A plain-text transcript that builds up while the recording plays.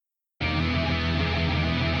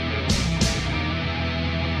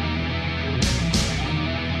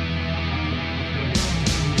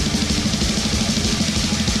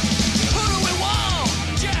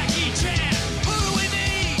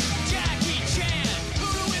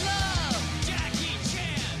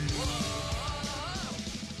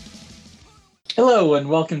Hello and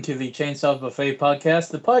welcome to the Chainsaw Buffet podcast,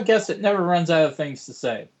 the podcast that never runs out of things to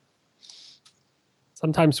say.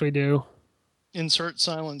 Sometimes we do. Insert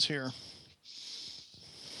silence here.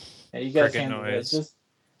 Yeah, you guys handled it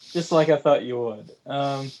just like I thought you would.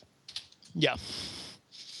 Yeah.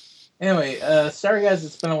 Anyway, sorry guys,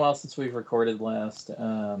 it's been a while since we've recorded last.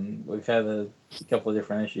 We've had a couple of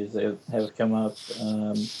different issues that have come up,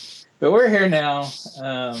 but we're here now.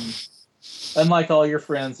 Unlike all your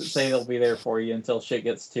friends that say they'll be there for you until shit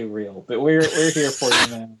gets too real, but we're here for you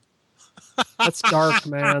now. That's dark,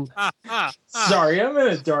 man. Sorry, I'm in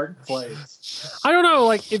a dark place. I don't know,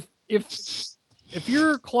 like if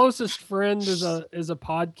your closest friend is a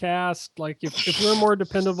podcast, like if we're more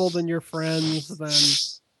dependable than your friends, then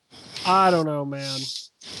I don't know, man.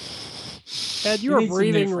 Ted, you are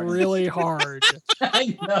breathing really hard.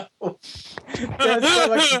 I know. That's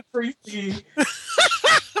like a creepy.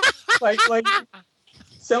 Like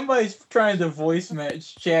somebody's trying to voice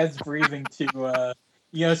match Chad's breathing to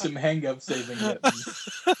some hang-up saving it.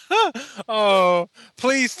 Oh,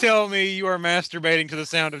 please tell me you are masturbating to the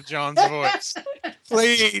sound of John's voice.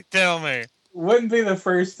 Please tell me. Wouldn't be the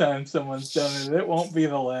first time someone's done it. It won't be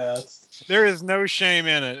the last. There is no shame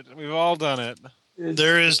in it. We've all done it.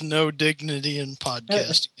 There is no dignity in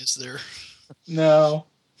podcasting, is there? No,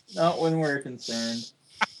 not when we're concerned.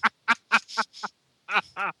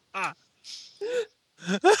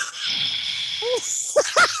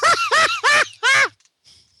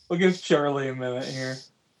 We'll give Charlie a minute here.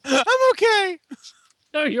 I'm okay.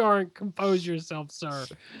 No, you aren't. Compose yourself, sir.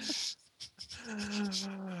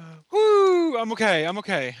 Woo! I'm okay.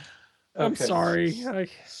 I'm sorry.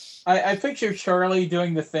 I picture Charlie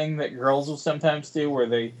doing the thing that girls will sometimes do where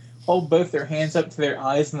they hold both their hands up to their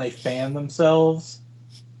eyes and they fan themselves.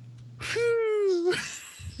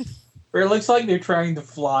 Or it looks like they're trying to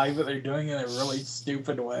fly, but they're doing it in a really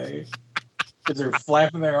stupid way. Because they're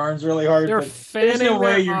flapping their arms really hard. They're fanning there's no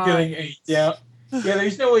way you're eyes. getting a down. Yeah,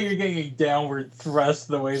 there's no way you're getting a downward thrust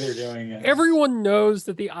the way they're doing it. Everyone knows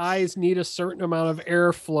that the eyes need a certain amount of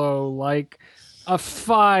airflow, like a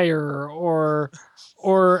fire or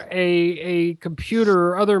a computer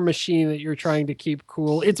or other machine that you're trying to keep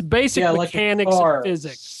cool. It's basic mechanics of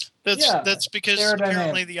physics. That's because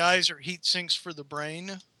apparently the eyes are heat sinks for the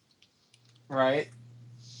brain. Right.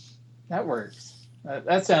 That works.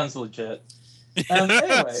 That sounds legit.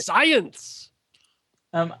 Anyway, Science.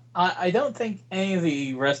 I don't think any of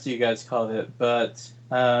the rest of you guys called it, but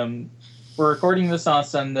we're recording this on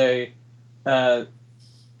Sunday.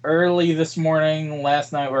 Early this morning,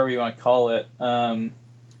 last night, whatever you want to call it,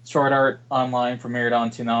 Sword Art Online premiered on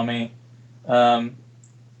Toonami.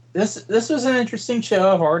 This was an interesting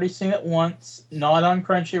show. I've already seen it once, not on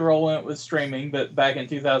Crunchyroll when it was streaming, but back in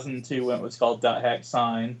 2002 when it was called Dot Hack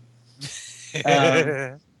Sign.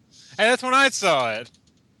 And that's when I saw it.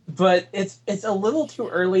 But it's a little too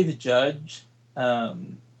early to judge,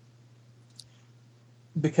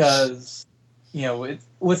 because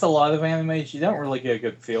with a lot of animes you don't really get a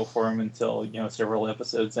good feel for them until several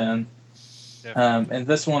episodes in. And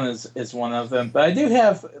this one is one of them. But I do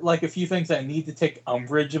have like a few things I need to take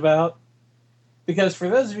umbrage about, because for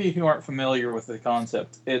those of you who aren't familiar with the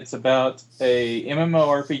concept, it's about a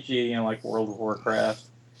MMORPG, like World of Warcraft.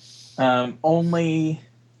 Only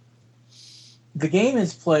the game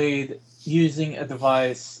is played using a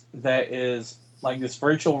device that is like this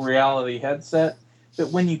virtual reality headset. But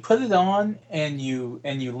when you put it on and you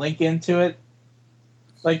link into it,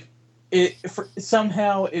 like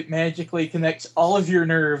somehow it magically connects all of your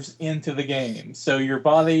nerves into the game. So your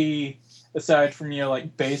body, aside from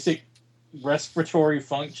like basic respiratory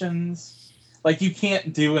functions, like you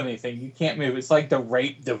can't do anything. You can't move. It's like the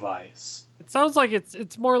rape device. It sounds like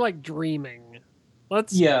it's more like dreaming.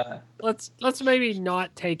 Let's maybe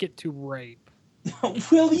not take it to rape.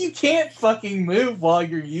 Well, you can't fucking move while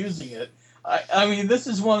you're using it. I mean, this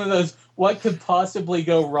is one of those what could possibly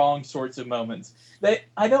go wrong sorts of moments.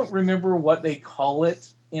 I don't remember what they call it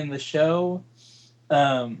in the show,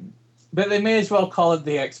 but they may as well call it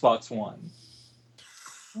the Xbox One.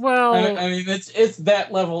 Well, I mean, it's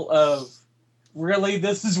that level of really.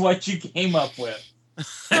 This is what you came up with.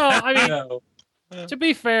 No, I mean, to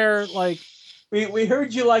be fair, like we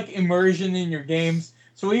heard you like immersion in your games,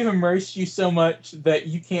 so we've immersed you so much that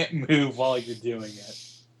you can't move while you're doing it.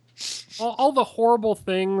 All the horrible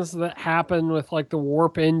things that happen with like the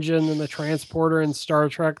warp engine and the transporter in Star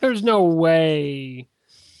Trek, there's no way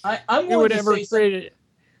I'm it would ever create a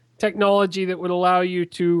technology that would allow you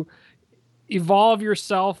to evolve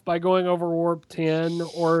yourself by going over warp 10,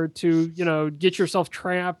 or to, you know, get yourself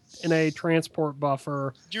trapped in a transport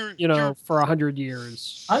buffer, for 100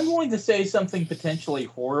 years. I'm going to say something potentially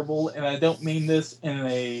horrible, and I don't mean this in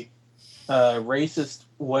a racist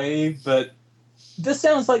way, but this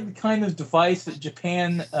sounds like the kind of device that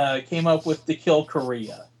Japan came up with to kill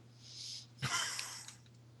Korea.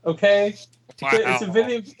 Okay? Wow.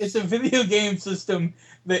 It's a video game system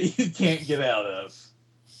that you can't get out of.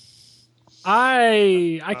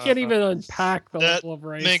 I can't even unpack the That level of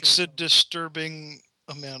racism. makes a disturbing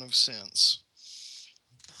amount of sense.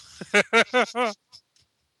 It's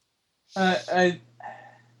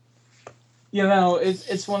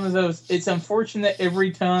one of those. It's unfortunate every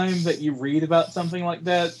time that you read about something like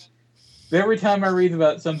that. But every time I read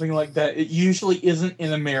about something like that, it usually isn't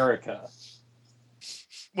in America.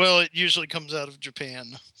 Well, it usually comes out of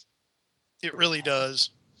Japan. It really does.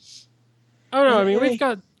 Oh no, I mean, we've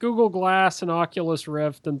got Google Glass and Oculus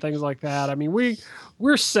Rift and things like that. I mean,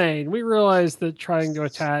 we're sane. We realize that trying to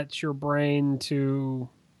attach your brain to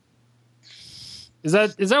is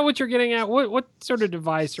that what you're getting at? What sort of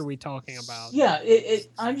device are we talking about? Yeah,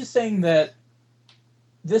 I'm just saying that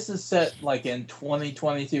this is set like in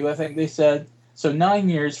 2022, I think they said. So 9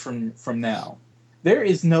 years from now, there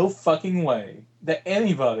is no fucking way that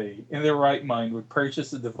anybody in their right mind would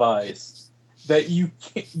purchase a device that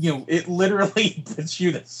it literally puts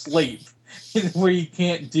you to sleep, where you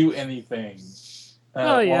can't do anything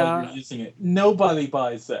while you're using it. Nobody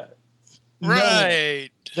buys that.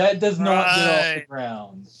 Right. No, that does not get off the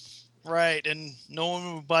ground. Right, and no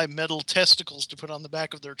one would buy metal testicles to put on the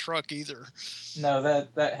back of their truck either. No,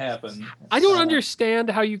 that happened. I don't understand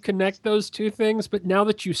how you connect those two things, but now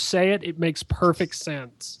that you say it, it makes perfect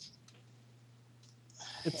sense.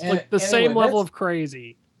 It's like the same level of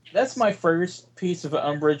crazy. That's my first piece of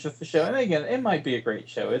umbrage with the show. And again, it might be a great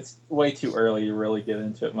show. It's way too early to really get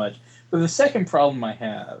into it much. But the second problem I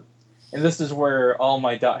have, and this is where all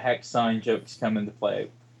my .hack sign jokes come into play,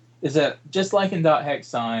 is that just like in .hack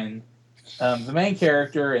sign, the main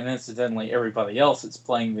character, and incidentally everybody else that's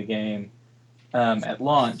playing the game at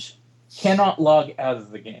launch, cannot log out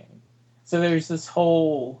of the game. So there's this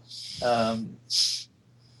whole...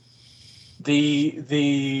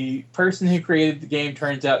 The person who created the game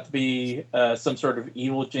turns out to be some sort of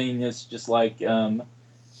evil genius, just like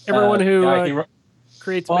everyone who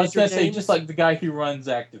creates. Well, I was gonna say just like the guy who runs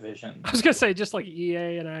Activision. I was gonna say just like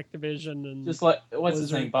EA and Activision and just like what's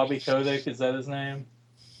his name? Bobby Kotick, is that his name?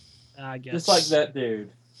 I guess just like that dude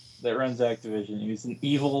that runs Activision. He's an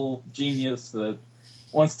evil genius that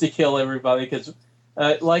wants to kill everybody because.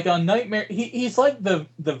 Like on Nightmare, he's like the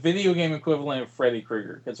video game equivalent of Freddy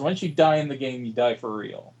Krueger. Because once you die in the game, you die for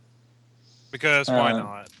real. Because why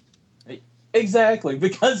not? Exactly,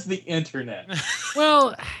 because the internet.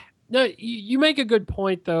 Well, no, you make a good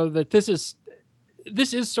point though that this is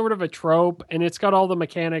sort of a trope, and it's got all the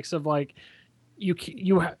mechanics of like you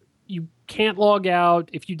can't log out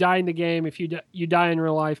if you die in the game, if you die in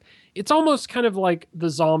real life. It's almost kind of like the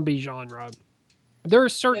zombie genre. There are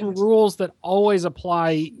certain rules that always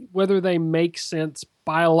apply, whether they make sense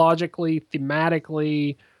biologically,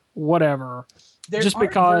 thematically, whatever. There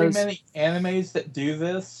aren't very many animes that do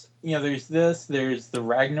this. You know, there's the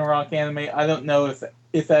Ragnarok anime. I don't know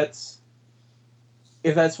if that's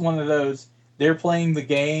one of those. They're playing the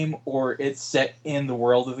game or it's set in the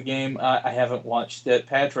world of the game. I haven't watched it.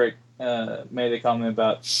 Patrick made a comment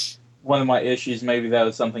about one of my issues. Maybe that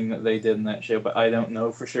was something that they did in that show, but I don't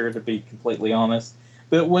know for sure, to be completely honest.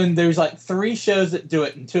 But when there's like 3 shows that do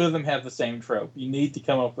it and 2 of them have the same trope, you need to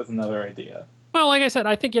come up with another idea. Well, like I said,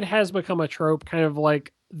 I think it has become a trope, kind of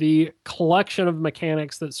like the collection of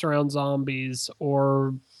mechanics that surround zombies,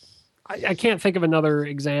 or I can't think of another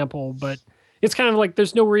example, but it's kind of like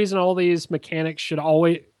there's no reason all these mechanics should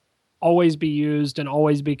always be used and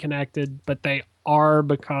always be connected, but they are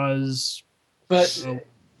because... But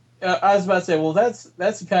I was about to say, well, that's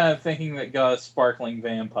the kind of thinking that got us sparkling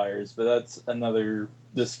vampires, but that's another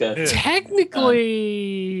discussion.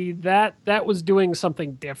 Technically, that was doing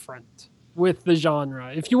something different with the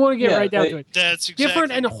genre. If you want to get right down to it, that's exactly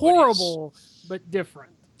different and horrible, but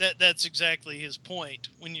different. That's exactly his point.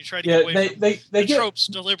 When you try to get away from the tropes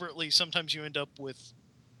deliberately, sometimes you end up with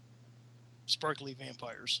sparkly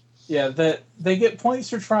vampires. Yeah, they get points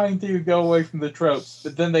for trying to go away from the tropes,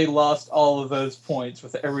 but then they lost all of those points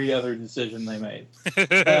with every other decision they made.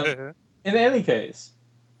 In any case,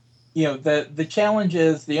 you know, the challenge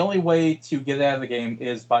is the only way to get out of the game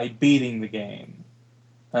is by beating the game.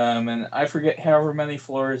 And I forget however many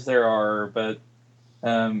floors there are, but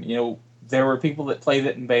you know, there were people that played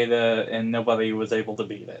it in beta and nobody was able to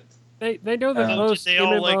beat it. They know that most they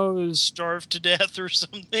all MMOs like starve to death or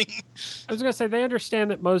something. I was gonna say they understand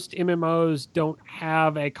that most MMOs don't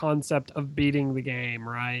have a concept of beating the game,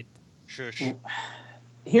 right? Shush.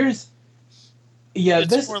 This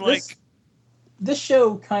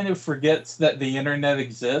show kind of forgets that the internet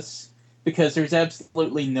exists because there's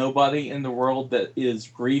absolutely nobody in the world that is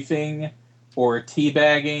griefing or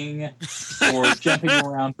teabagging or jumping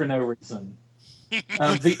around for no reason.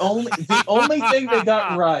 The only thing they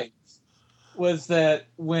got right was that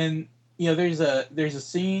when there's a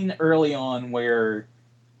scene early on where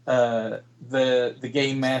the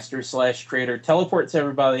game master / creator teleports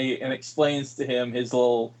everybody and explains to him his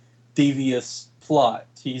little devious plot.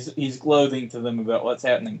 He's gloating to them about what's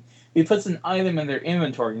happening. He puts an item in their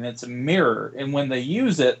inventory and it's a mirror, and when they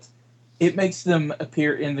use it, it makes them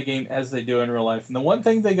appear in the game as they do in real life. And the one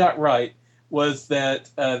thing they got right was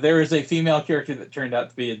that there is a female character that turned out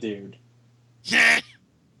to be a dude. Nice.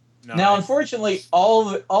 Now, unfortunately, all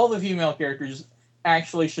the female characters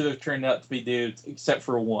actually should have turned out to be dudes, except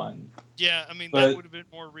for one. Yeah, I mean, that would have been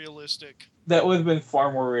more realistic. That would have been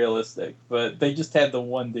far more realistic, but they just had the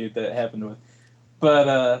one dude that it happened with.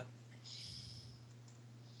 But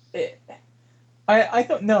I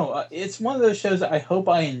don't know. It's one of those shows that I hope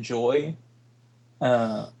I enjoy,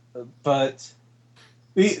 but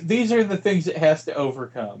these are the things it has to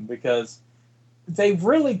overcome, because they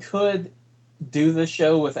really could do the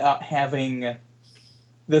show without having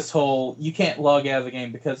this whole you can't log out of the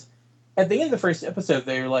game, because at the end of the first episode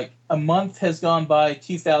they're like, a month has gone by,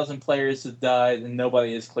 2,000 players have died, and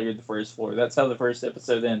nobody has cleared the first floor. That's how the first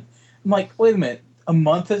episode ends. I'm like, wait a minute, a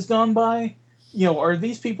month has gone by? Are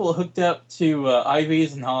these people hooked up to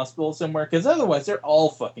IVs in hospitals somewhere? Because otherwise they're all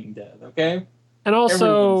fucking dead, okay? And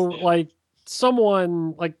also,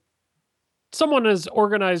 someone has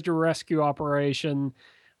organized a rescue operation.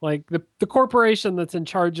 Like the corporation that's in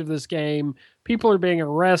charge of this game, people are being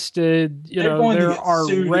arrested. There are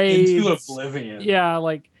raids into oblivion. Yeah,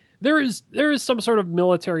 there is some sort of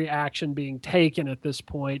military action being taken at this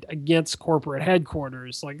point against corporate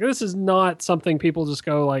headquarters. This is not something people just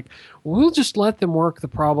go we'll just let them work the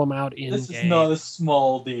problem out in. This is not a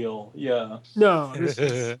small deal. Yeah. No.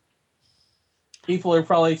 People are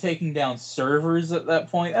probably taking down servers at that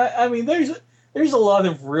point. I mean, there's a lot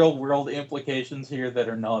of real world implications here that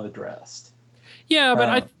are not addressed. Yeah,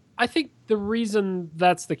 but I think the reason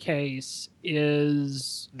that's the case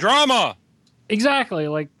is drama. Exactly.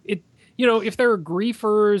 If there are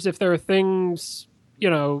griefers, if there are things,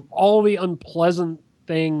 all the unpleasant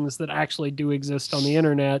things that actually do exist on the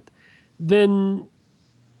internet, then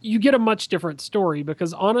you get a much different story,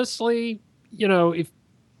 because honestly, if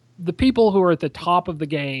the people who are at the top of the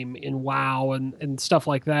game in WoW and stuff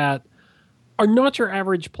like that are not your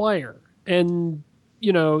average player. And,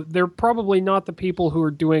 they're probably not the people who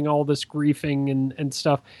are doing all this griefing and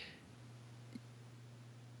stuff.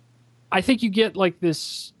 I think you get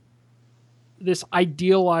this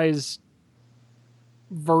idealized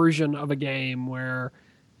version of a game where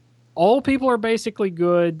all people are basically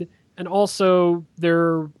good, and also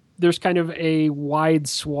there's kind of a wide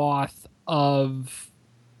swath of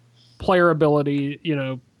player ability,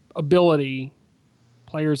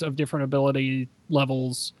 players of different ability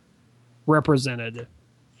levels represented.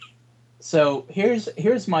 So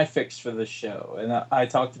here's my fix for this show, and I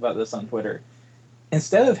talked about this on Twitter.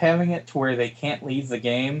 Instead of having it to where they can't leave the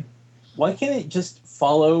game, why can't it just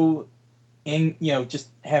follow in, just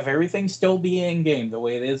have everything still be in game the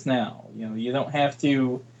way it is now? You don't have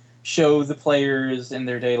to show the players in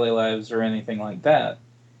their daily lives or anything like that.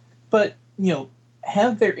 But,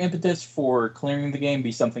 have their impetus for clearing the game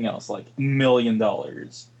be something else, like $1 million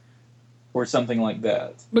or something like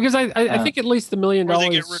that. Because I think at least the $1 million. Or they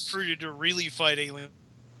get recruited to really fight aliens.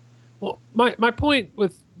 Well, my point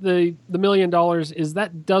with the $1 million is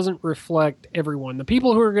that doesn't reflect everyone. The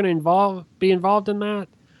people who are going to be involved in that,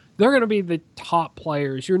 they're going to be the top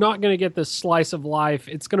players. You're not going to get this slice of life.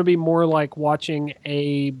 It's going to be more like watching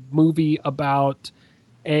a movie about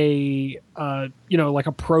a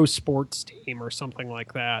a pro sports team or something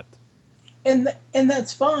like that. And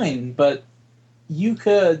that's fine, but you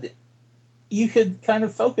could kind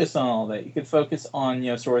of focus on all that. You could focus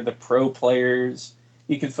on sort of the pro players.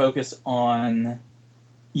 You could focus on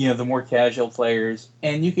the more casual players,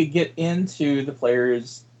 and you could get into the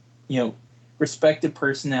players, respective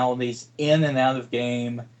personalities in and out of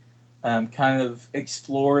game. Kind of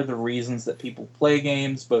explore the reasons that people play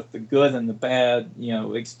games, both the good and the bad.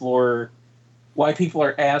 Explore why people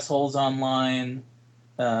are assholes online.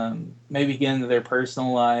 Maybe get into their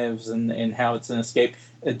personal lives and how it's an escape.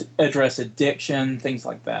 Address addiction, things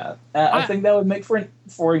like that. I think that would make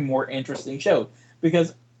for a more interesting show,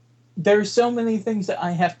 because there's so many things that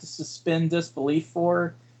I have to suspend disbelief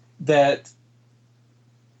for that,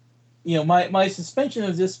 my suspension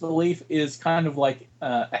of disbelief is kind of like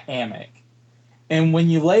a hammock. And when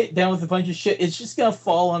you lay it down with a bunch of shit, it's just going to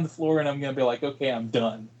fall on the floor and I'm going to be like, okay, I'm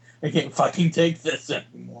done. I can't fucking take this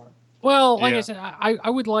anymore. Well, like I said, I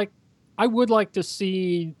would like to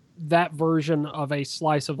see that version of a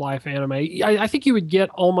slice of life anime. I think you would get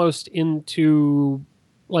almost into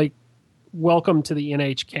like Welcome to the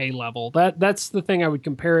NHK level. That's the thing I would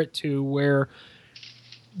compare it to, where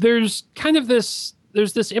there's kind of this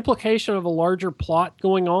implication of a larger plot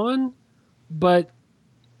going on, but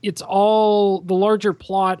it's all, the larger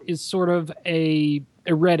plot is sort of a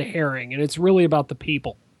red herring, and it's really about the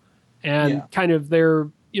people and kind of their,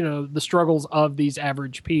 the struggles of these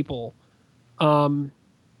average people.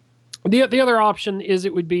 The other option is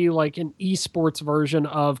it would be like an esports version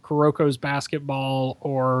of Kuroko's Basketball,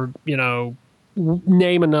 or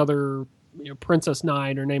name another Princess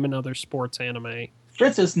Nine, or name another sports anime.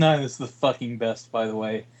 Princess Nine is the fucking best, by the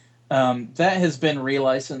way. That has been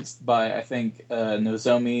relicensed by, I think,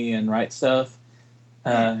 Nozomi and Right Stuff,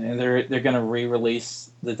 and they're gonna re-release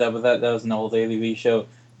the dub of that. That was an old ADV show.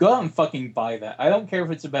 Go out and fucking buy that. I don't care if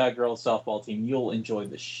it's about a girls' softball team. You'll enjoy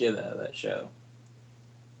the shit out of that show.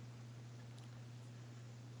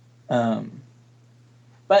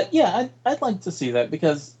 But yeah, I'd like to see that,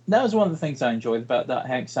 because that was one of the things I enjoyed about Dot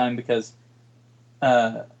Hack Sign, because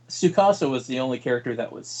Tsukasa was the only character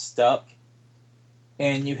that was stuck,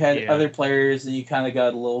 and you had other players, and you kind of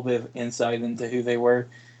got a little bit of insight into who they were,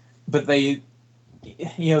 but they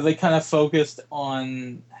kind of focused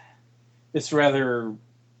on this rather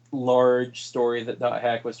large story that Dot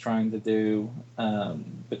Hack was trying to do,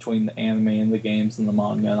 between the anime and the games and the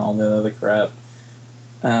manga and all that other crap.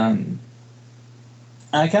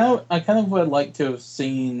 I kind of would like to have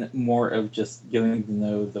seen more of just getting to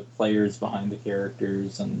know the players behind the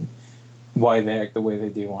characters and why they act the way they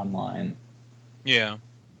do online. Yeah.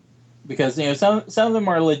 Because some of them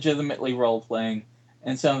are legitimately role playing,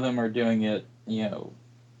 and some of them are doing it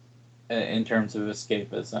in terms of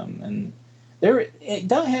escapism. And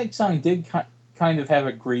Dot Hack Song did kind of have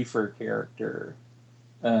a griefer character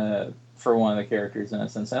for one of the characters, in a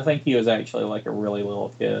sense. I think he was actually like a really little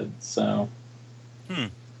kid. So.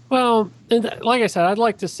 Well, like I said, I'd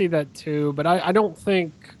like to see that too, but I don't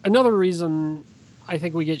think, another reason I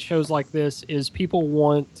think we get shows like this is people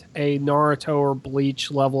want a Naruto or Bleach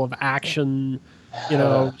level of action,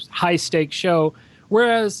 high stakes show,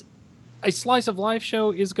 whereas a slice of life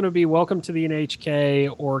show is going to be Welcome to the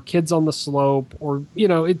NHK or Kids on the Slope, or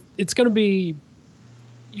it's going to be,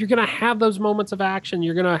 you're going to have those moments of action,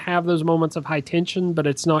 you're going to have those moments of high tension, but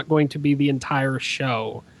it's not going to be the entire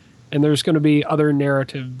show. And there's going to be other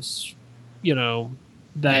narratives,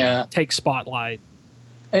 that take spotlight.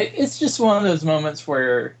 It's just one of those moments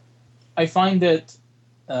where I find it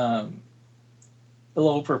a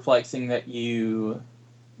little perplexing that you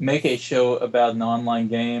make a show about an online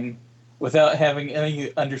game without having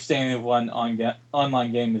any understanding of what an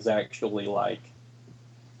online game is actually like.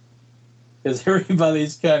 Because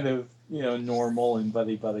everybody's kind of, normal and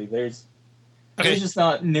buddy-buddy. There's just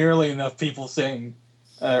not nearly enough people saying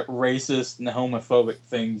racist and homophobic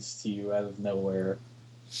things to you out of nowhere.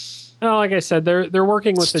 Well, like I said, they're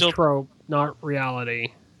working with the trope, not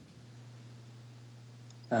reality.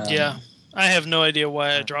 Yeah, I have no idea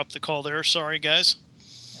why I dropped the call there. Sorry, guys.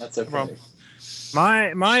 That's okay.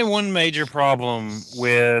 My one major problem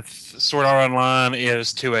with Sword Art Online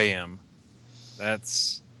is 2 a.m.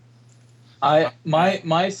 That's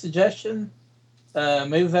my suggestion.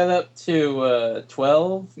 Move that up to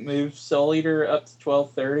 12. Move Soul Eater up to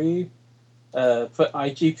 12:30. Put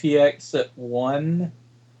IGPX at 1.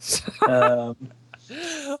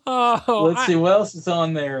 Let's see what else is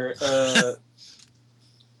on there.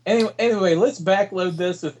 Anyway, let's backload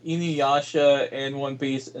this with Inuyasha and One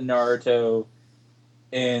Piece and Naruto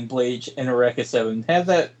and Bleach and Eureka 7. Have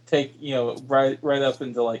that take right up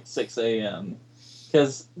into like 6 a.m.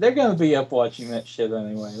 because they're gonna be up watching that shit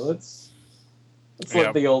anyway. Let's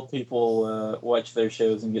let the old people watch their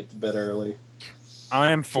shows and get to bed early.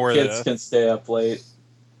 I am for this. Kids can stay up late.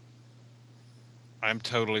 I'm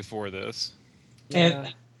totally for this.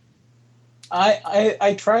 And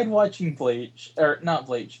I tried watching Bleach, or not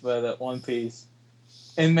Bleach, but One Piece.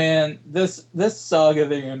 And man, this saga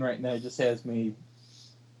they're in right now just has me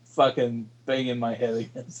fucking banging my head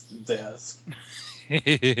against the desk.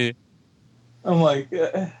 I'm like,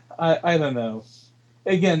 I don't know.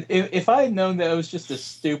 Again, if I had known that it was just a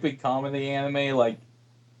stupid comedy anime, like,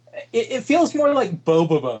 it feels more like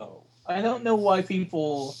Bobobo. I don't know why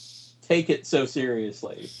people take it so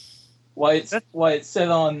seriously. why it's set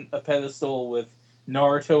on a pedestal with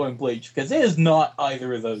Naruto and Bleach, because it is not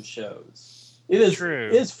either of those shows. It is True.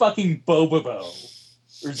 It is fucking Bobobo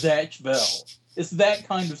or Zatch Bell. It's that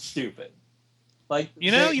kind of stupid. Like,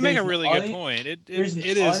 you make a really good point. It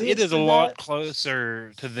is a lot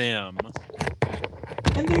closer to them.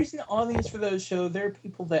 And there's an audience for those shows. There are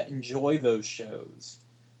people that enjoy those shows.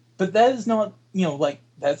 But that is not,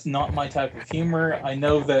 that's not my type of humor. I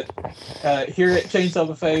know that here at Chainsaw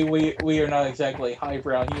Buffet, we are not exactly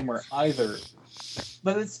highbrow humor either.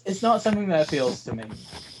 But it's not something that appeals to me.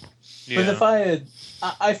 Yeah. But if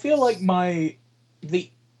I feel like the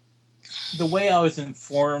way I was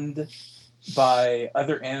informed by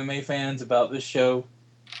other anime fans about this show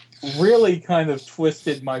really kind of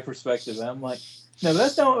twisted my perspective. And I'm like, no,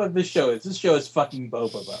 that's not what this show is. This show is fucking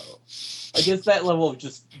Bobobo. Like, it's that level of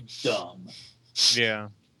just dumb. Yeah.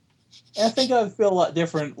 And I think I would feel a lot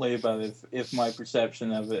differently about it if my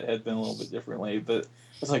perception of it had been a little bit differently. But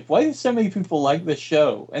I was like, why do so many people like this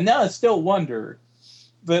show? And now I still wonder.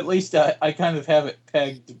 But at least I kind of have it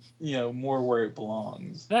pegged, more where it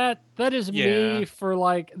belongs. That is me for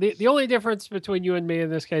like the only difference between you and me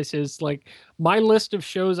in this case is like my list of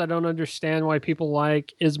shows I don't understand why people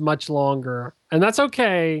like is much longer, and that's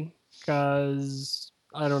okay because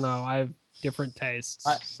I don't know, I have different tastes.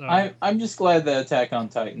 I'm just glad that Attack on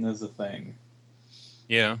Titan is a thing.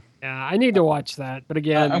 Yeah. Yeah, I need to watch that, but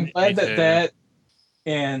again, I'm glad that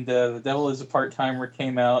and The Devil is a Part-Timer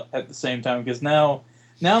came out at the same time, because now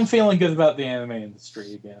I'm feeling good about the anime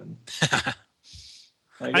industry again.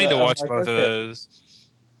 I need to watch both of those.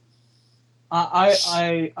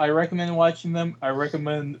 I recommend watching them. I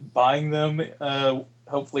recommend buying them.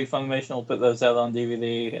 Hopefully Funimation will put those out on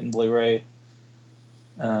DVD and Blu-ray.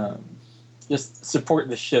 Just support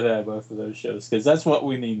the shit out of both of those shows, because that's what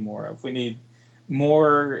we need more of. We need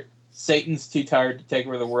more Satan's Too Tired to Take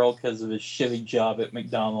Over the World because of his shitty job at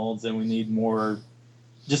McDonald's, and we need more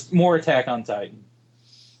Attack on Titan.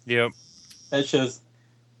 Yep. That shows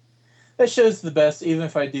the best, even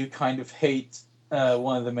if I do kind of hate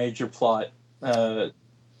one of the major plot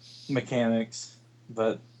mechanics.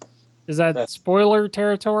 But is that spoiler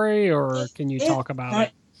territory, or can you talk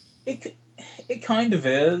about it? It kind of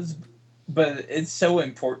is, but it's so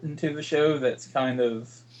important to the show that's kind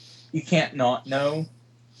of, you can't not know.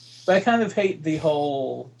 But I kind of hate the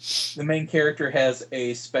main character has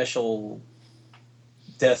a special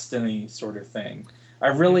destiny sort of thing. I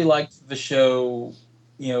really liked the show,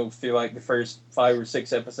 through like the first 5 or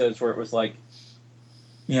 6 episodes, where it was like,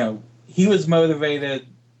 he was motivated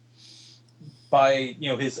by,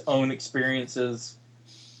 his own experiences,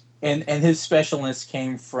 and his specialness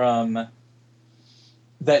came from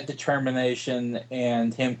that determination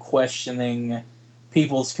and him questioning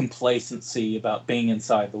people's complacency about being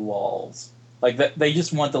inside the walls. Like, that they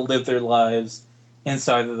just want to live their lives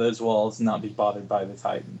inside of those walls and not be bothered by the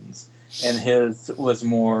Titans. And his was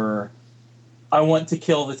more, I want to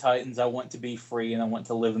kill the Titans, I want to be free, and I want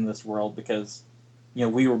to live in this world because,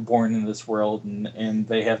 we were born in this world, and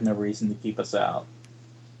they have no reason to keep us out.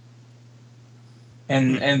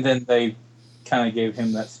 And then they kind of gave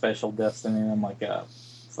him that special destiny, and I'm like, oh,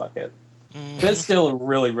 fuck it. Mm-hmm. But it's still a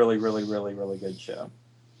really, really, really, really, really good show.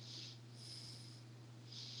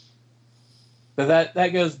 But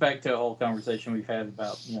that goes back to a whole conversation we've had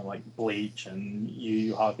about, like Bleach and Yu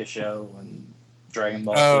Yu Hakusho and Dragon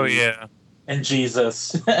Ball Z. Oh, yeah. And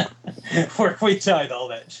Jesus. Where we tied all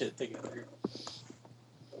that shit together.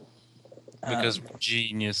 Because we're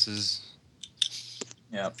geniuses.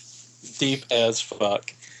 Yeah. Deep as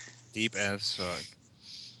fuck. Deep as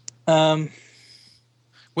fuck.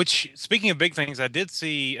 Which, speaking of big things, I did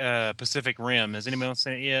see Pacific Rim. Has anyone else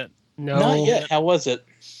seen it yet? No. Not yet. How was it?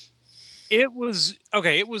 It was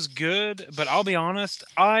okay. It was good, but I'll be honest.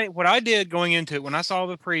 What I did going into it, when I saw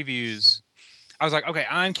the previews, I was like, okay,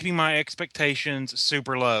 I'm keeping my expectations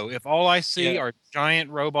super low. If all I see are giant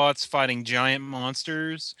robots fighting giant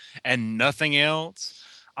monsters and nothing else,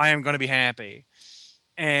 I am going to be happy.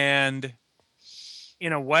 And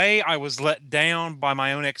in a way, I was let down by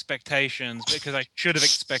my own expectations because I should have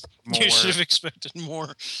expected more. You should have expected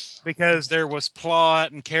more. Because there was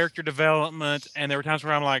plot and character development, and there were times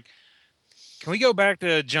where I'm like, can we go back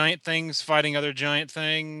to giant things fighting other giant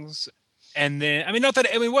things? And then,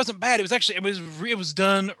 it wasn't bad. It was actually, it was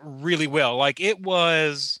done really well. Like, it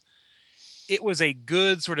was a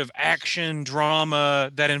good sort of action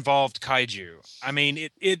drama that involved kaiju. I mean,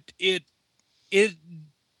 it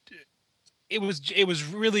was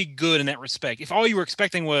really good in that respect. If all you were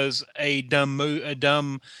expecting was a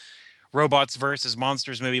dumb robots versus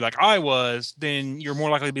monsters movie like I was, then you're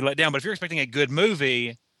more likely to be let down. But if you're expecting a good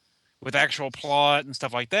movie with actual plot and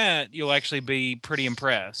stuff like that, you'll actually be pretty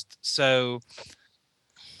impressed. So,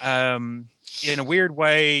 in a weird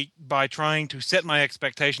way, by trying to set my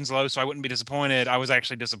expectations low so I wouldn't be disappointed, I was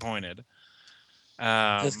actually disappointed.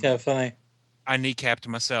 That's kind of funny. I kneecapped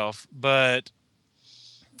myself, but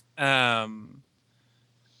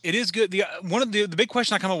it is good. One of the big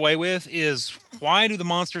question I come away with is, why do the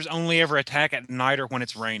monsters only ever attack at night or when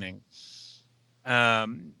it's raining?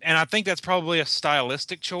 And I think that's probably a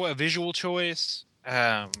stylistic choice, a visual choice,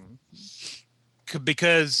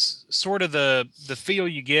 because sort of the feel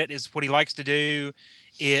you get is what he likes to do.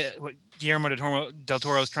 What Guillermo del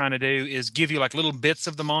Toro is trying to do is give you like little bits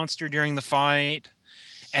of the monster during the fight,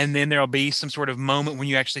 and then there'll be some sort of moment when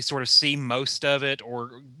you actually sort of see most of it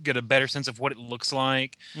or get a better sense of what it looks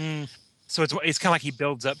like. So it's kind of like he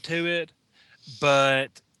builds up to it, but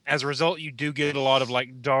as a result, you do get a lot of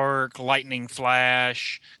like dark lightning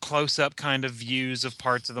flash, close up kind of views of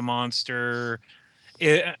parts of the monster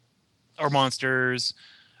or monsters.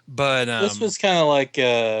 But this was kind of like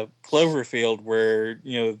Cloverfield, where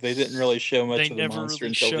they didn't really show much of the monster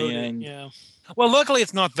until the end. Yeah. Well, luckily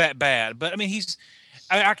it's not that bad. But I mean,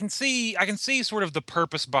 I can see sort of the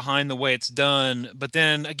purpose behind the way it's done. But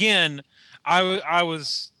then again, I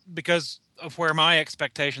was, because of where my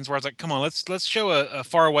expectations were, I was like, come on, let's show a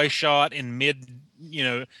far away shot in mid,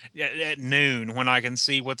 at noon when I can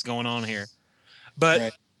see what's going on here. But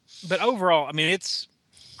right. But overall, I mean,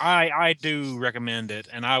 I do recommend it,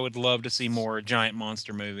 and I would love to see more giant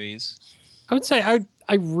monster movies. I would say I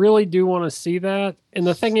really do want to see that. And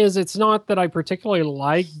the thing is, it's not that I particularly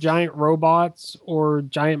like giant robots or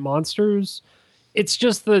giant monsters. It's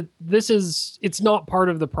just that it's not part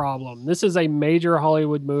of the problem. This is a major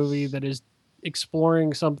Hollywood movie that is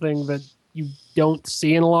exploring something that you don't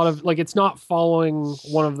see in a lot of, like, it's not following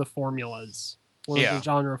one of the formulas, of the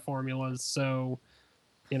genre formulas. So,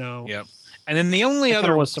 Yep. And then the only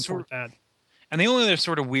other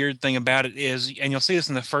sort of weird thing about it is, and you'll see this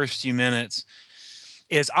in the first few minutes,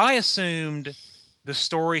 is I assumed the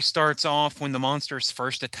story starts off when the monsters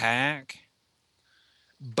first attack,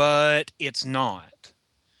 but it's not.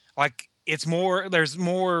 Like, there's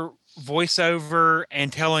more voiceover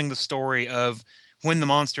and telling the story of when the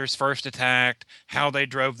monsters first attacked, how they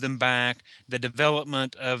drove them back, the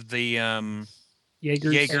development of the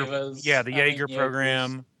Jaeger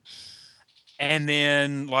program. And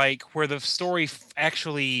then, like, where the story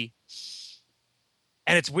actually,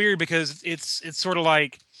 and it's weird because it's sort of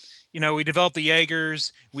like, we develop the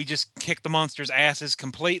Jaegers, we just kick the monsters' asses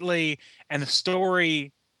completely, and the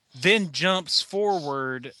story then jumps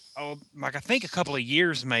forward, like I think a couple of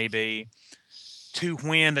years maybe, to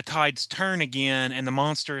when the tides turn again and the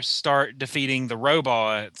monsters start defeating the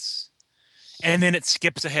robots, and then it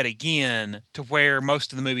skips ahead again to where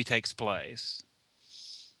most of the movie takes place.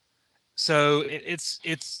 So it's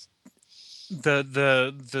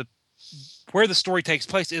the where the story takes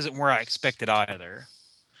place isn't where I expected either,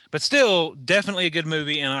 but still definitely a good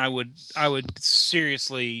movie, and I would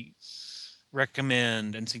seriously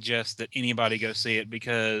recommend and suggest that anybody go see it,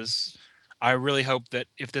 because I really hope that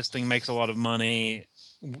if this thing makes a lot of money,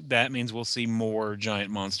 that means we'll see more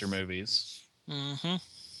giant monster movies.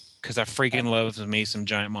 Because I freaking love me some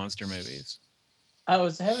giant monster movies. I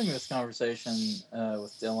was having this conversation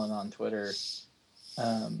with Dylan on Twitter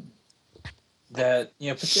that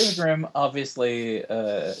Pacific Rim obviously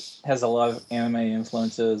has a lot of anime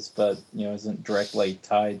influences, but isn't directly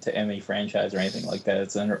tied to any franchise or anything like that.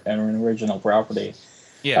 It's an original property.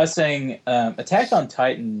 Yeah. I was saying Attack on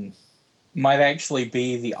Titan might actually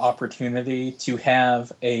be the opportunity to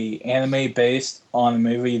have a anime based on a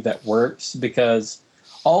movie that works, because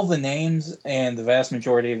all the names and the vast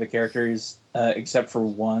majority of the characters, except for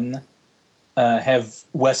one, have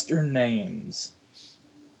Western names.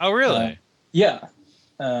 Oh, really? Yeah.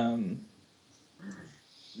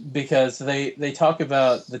 Because they talk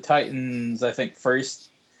about the Titans, I think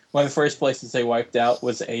one of the first places they wiped out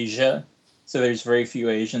was Asia. So there's very few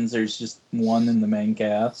Asians. There's just one in the main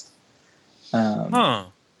cast.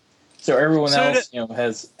 So everyone else,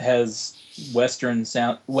 has Western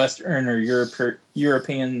or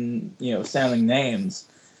European, sounding names.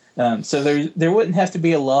 So there wouldn't have to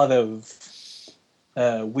be a lot of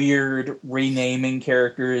weird renaming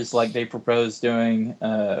characters like they proposed doing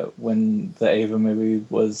when the Ava movie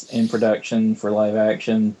was in production for live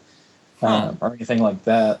action, or anything like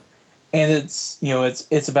that. And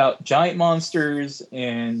it's about giant monsters,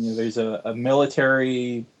 and there's a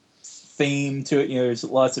military theme to it. There's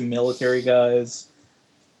lots of military guys,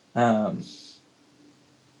 and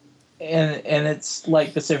it's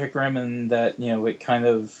like Pacific Rim in that it kind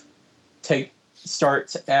of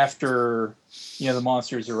starts after the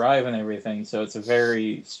monsters arrive and everything, so it's a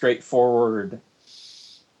very straightforward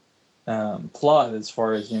plot as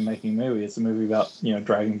far as making a movie. It's a movie about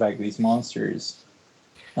driving back these monsters.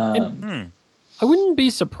 I wouldn't be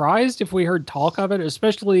surprised if we heard talk of it,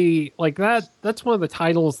 especially like that. That's one of the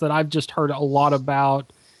titles that I've just heard a lot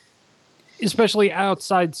about, especially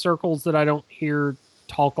outside circles that I don't hear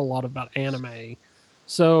talk a lot about anime.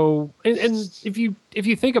 So, and if you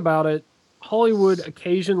think about it, Hollywood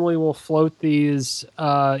occasionally will float these.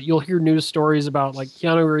 You'll hear news stories about like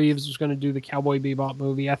Keanu Reeves was going to do the Cowboy Bebop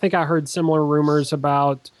movie. I think I heard similar rumors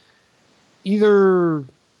about either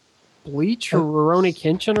Bleach or Rurouni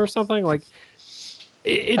Kenshin or something like.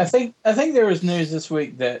 I think there was news this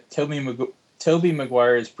week that Tobey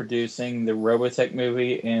Maguire is producing the Robotech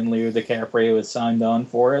movie, and Leo DiCaprio is signed on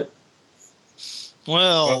for it.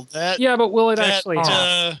 Well, that but will it actually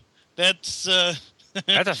happen? That's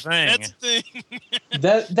that's a thing. That's a thing.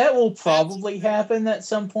 that will probably happen at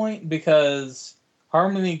some point because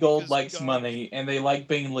Harmony Gold likes money, and they like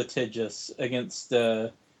being litigious against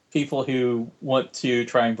people who want to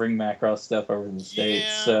try and bring Macross stuff over to the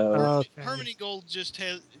States. So Harmony Gold just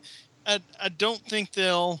has. I don't think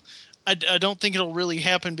they'll. I don't think it'll really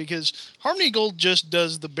happen because Harmony Gold just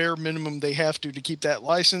does the bare minimum they have to keep that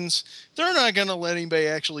license. They're not going to let anybody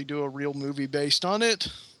actually do a real movie based on it.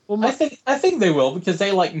 Well, I think they will because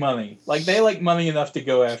they like money. Like they like money enough to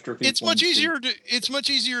go after people. It's much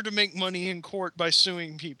easier to make money in court by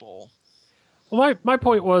suing people. Well, my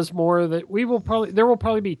point was more that there will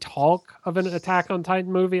probably be talk of an Attack on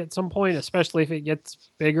Titan movie at some point, especially if it gets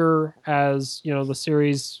bigger as the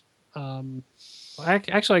series.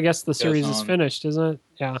 Actually, I guess the series is finished, isn't it?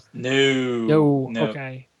 Yeah. No.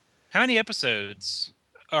 Okay. How many episodes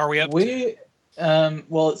are we up to?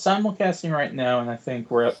 Well, it's simulcasting right now, and I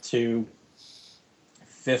think we're up to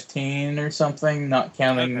 15 or something, not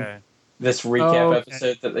counting this recap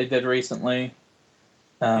episode that they did recently.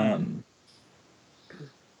 And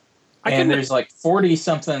there's like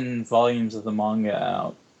 40-something volumes of the manga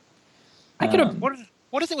out.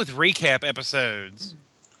 What is it with recap episodes?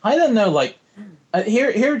 I don't know. Like,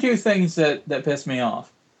 here are two things that piss me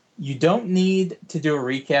off. You don't need to do a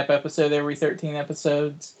recap episode every 13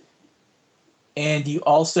 episodes. And you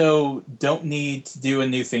also don't need to do a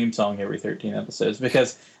new theme song every 13 episodes.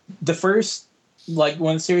 Because the first, like,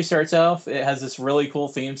 when the series starts off, it has this really cool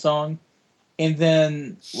theme song. And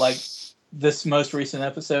then, like, this most recent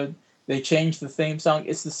episode, they changed the theme song.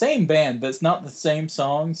 It's the same band, but it's not the same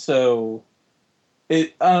song. So, I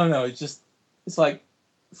don't know. It's like,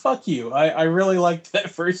 fuck you. I really liked that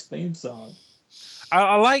first theme song.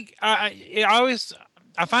 I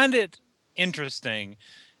find it interesting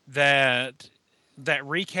that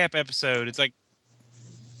recap episode, it's like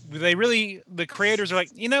the creators are like,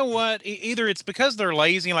 you know what? Either it's because they're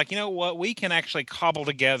lazy, like, you know what? We can actually cobble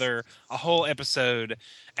together a whole episode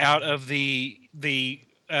out of the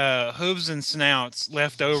hooves and snouts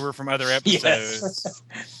left over from other episodes.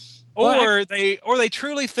 Yes. Or they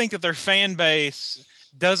truly think that their fan base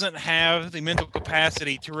doesn't have the mental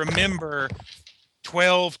capacity to remember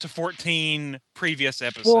 12 to 14 previous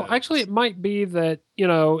episodes. Well, actually, it might be that,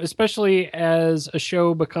 especially as a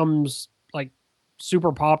show becomes like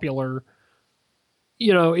super popular,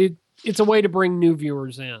 it's a way to bring new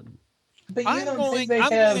viewers in. But you don't think they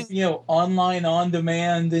have online on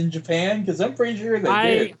demand in Japan? Because I'm pretty sure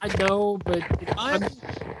they do. I know, but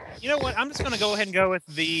you know what? I'm just going to go ahead and go with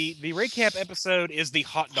the recap episode is the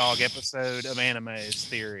hot dog episode of Anime's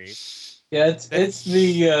theory. Yeah, it's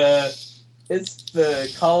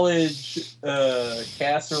the college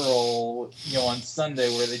casserole, on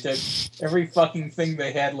Sunday where they took every fucking thing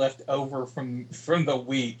they had left over from the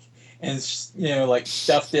week and like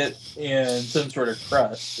stuffed it in some sort of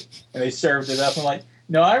crust and they served it up. I'm like,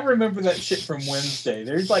 no, I remember that shit from Wednesday.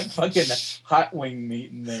 There's like fucking hot wing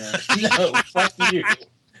meat in there. No, fuck you.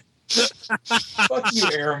 Fuck you,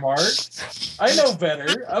 Aramark. I know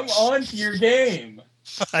better. I'm on to your game.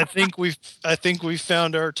 I think we've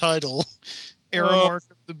found our title. Aramark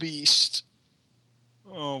of the Beast.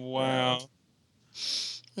 Oh wow.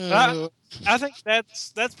 I think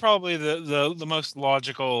that's probably the most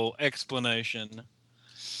logical explanation.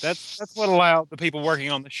 That's what allowed the people working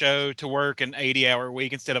on the show to work an 80-hour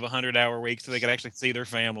week instead of a 100-hour week so they could actually see their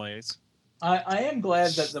families. I am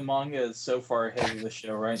glad that the manga is so far ahead of the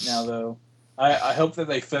show right now, though. I hope that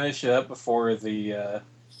they finish it up before the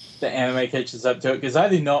anime catches up to it, because I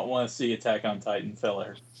do not want to see Attack on Titan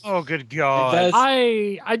filler. Oh, good God.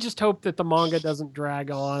 I just hope that the manga doesn't drag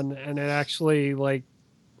on and it actually, like,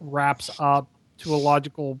 wraps up to a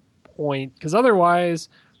logical point, because otherwise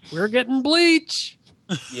we're getting Bleach.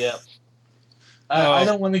 Yeah. I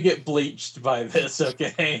don't want to get bleached by this,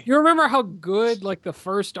 okay? You remember how good like the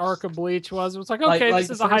first arc of Bleach was? It was like, okay, Like this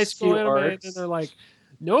the is a high first school few anime, arcs. and they're like,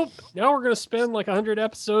 nope, now we're gonna spend like 100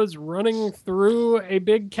 episodes running through a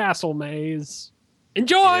big castle maze.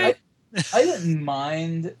 Enjoy. I didn't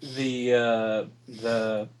mind the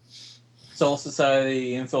Soul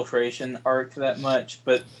Society infiltration arc that much,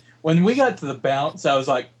 but when we got to the bounce, I was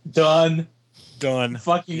like, done.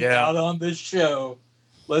 Fucking out on this show.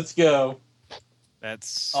 Let's go.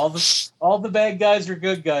 That's All the bad guys are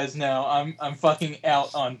good guys now. I'm fucking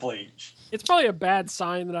out on Bleach. It's probably a bad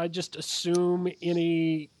sign that I just assume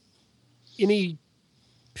any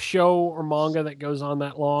show or manga that goes on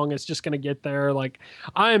that long is just going to get there. Like,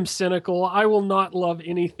 I am cynical. I will not love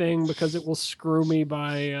anything because it will screw me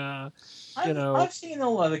by I've seen a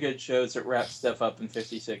lot of good shows that wrap stuff up in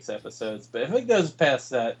 56 episodes, but if it goes past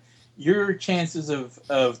that, your chances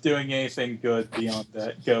of doing anything good beyond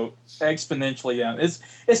that go exponentially down.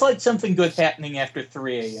 It's like something good happening after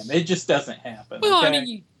 3 a.m. It just doesn't happen. Well, okay? I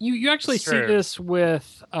mean, you actually It's see true. this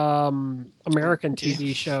with American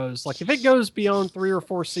TV shows. Like, if it goes beyond 3 or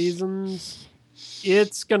 4 seasons,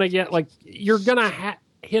 it's gonna get like you're gonna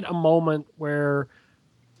hit a moment where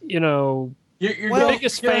You're the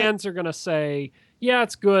biggest fans are gonna say, "Yeah,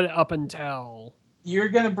 it's good up until." You're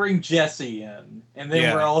gonna bring Jesse in, and then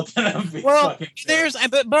Yeah. we're all gonna be well. fucking. There's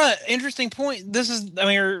but interesting point. This is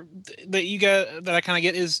that you got that I kind of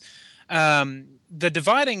get is the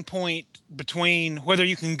dividing point between whether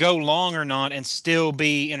you can go long or not and still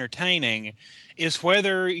be entertaining is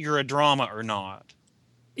whether you're a drama or not.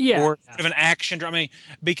 Yeah, Or sort of an action drama. I mean,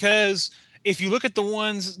 because if you look at the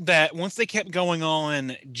ones that once they kept going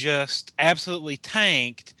on just absolutely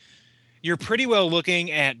tanked, you're pretty well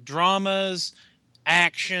looking at dramas,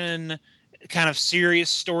 action, kind of serious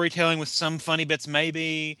storytelling with some funny bits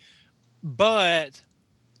maybe, but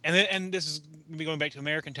and this is maybe going back to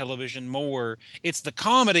American television more, it's the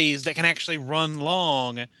comedies that can actually run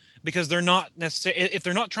long because they're not necessarily, if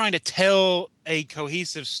they're not trying to tell a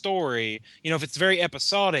cohesive story, if it's very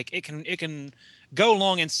episodic, it can go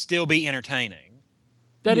long and still be entertaining.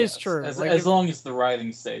 that is true. As long as the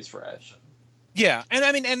writing stays fresh. Yeah, and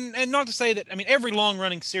I mean, and not to say that, I mean, every long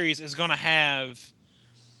running series is going to have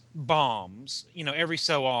bombs, every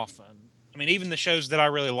so often. I mean, even the shows that I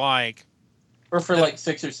really like, Or for like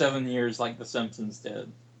 6 or 7 years, like The Simpsons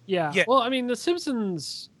did. Yeah. Yeah. Well, I mean, the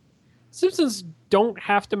Simpsons don't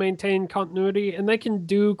have to maintain continuity, and they can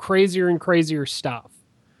do crazier and crazier stuff.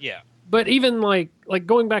 yeah, But even like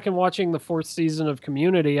going back and watching the 4th season of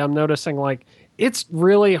Community, I'm noticing like it's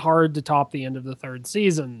really hard to top the end of the 3rd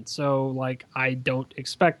season. So like I don't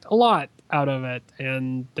expect a lot out of it.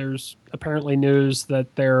 And there's apparently news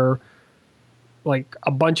that they're like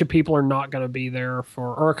a bunch of people are not going to be there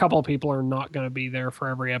or a couple of people are not going to be there for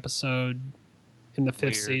every episode in the 5th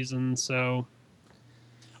Weird. season. So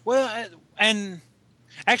well, and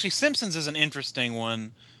actually, Simpsons is an interesting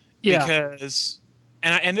one. yeah, Because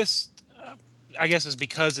and this I guess is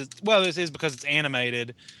because this is because it's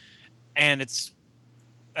animated and it's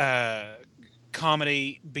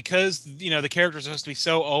comedy, because the characters are supposed to be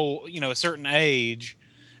so old, a certain age.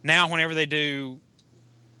 Now whenever they do,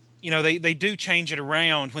 they do change it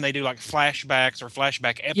around when they do like flashbacks or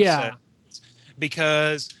flashback episodes, Yeah.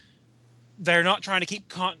 because they're not trying to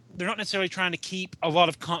keep they're not necessarily trying to keep a lot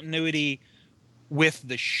of continuity with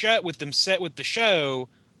the show, with the show,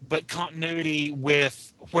 but continuity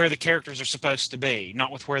with where the characters are supposed to be,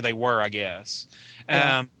 not with where they were, I guess.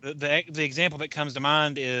 Yeah. The example that comes to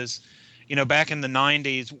mind is, back in the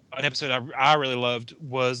 90s, an episode I really loved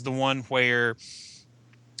was the one where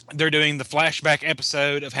they're doing the flashback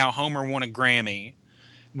episode of how Homer won a Grammy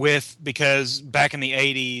because back in the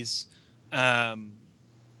 80s,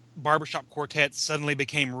 barbershop quartets suddenly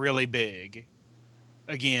became really big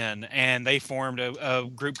again, and they formed a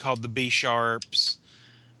group called the B Sharps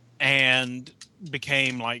and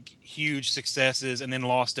became like huge successes, and then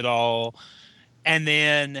lost it all. And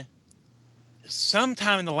then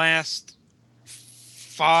sometime in the last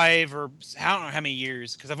 5 or I don't know how many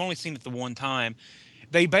years, because I've only seen it the one time,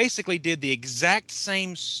 they basically did the exact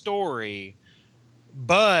same story,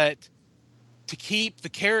 but to keep the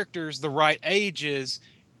characters the right ages,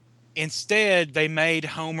 instead they made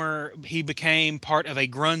Homer, he became part of a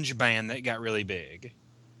grunge band that got really big.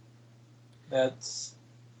 That's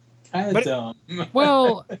kind of dumb.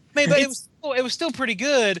 well, I mean, but it was still pretty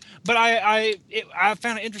good. But I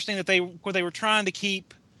found it interesting that they were trying to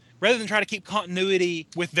keep, rather than try to keep continuity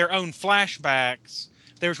with their own flashbacks,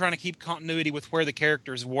 they were trying to keep continuity with where the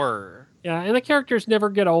characters were. Yeah, and the characters never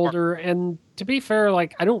get older. And to be fair,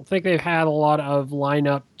 like I don't think they've had a lot of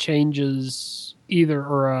lineup changes either,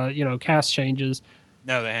 or cast changes.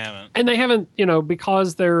 No, they haven't. And they haven't,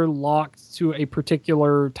 because they're locked to a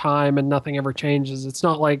particular time and nothing ever changes. It's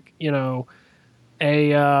not like a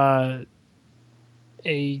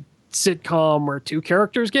sitcom where two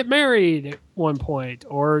characters get married at one point,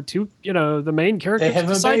 or the main characters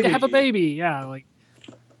decide to have a baby. Yeah, like.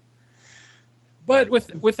 But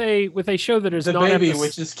with a show that is the not baby,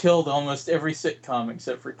 which has killed almost every sitcom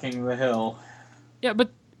except for King of the Hill. Yeah, but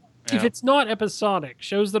if it's not episodic,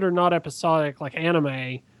 shows that are not episodic, like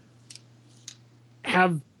anime,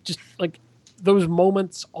 have just like those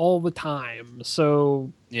moments all the time.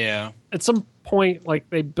 So yeah, at some point, like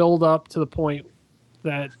they build up to the point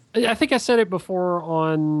that I think I said it before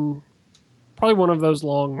on probably one of those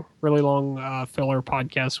really long filler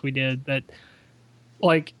podcasts we did, that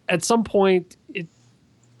like at some point it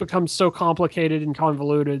becomes so complicated and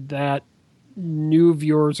convoluted that new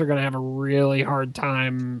viewers are going to have a really hard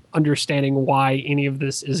time understanding why any of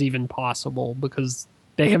this is even possible, because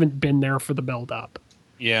they haven't been there for the build up.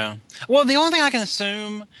 Yeah. Well, the only thing I can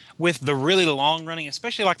assume with the really long running,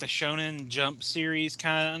 especially like the Shonen Jump series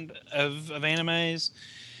kind of animes,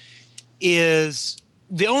 is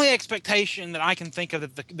the only expectation that I can think of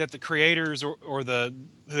that the creators or the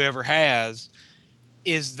whoever has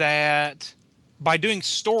is that by doing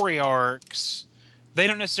story arcs, they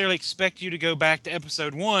don't necessarily expect you to go back to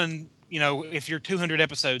episode 1. If you're 200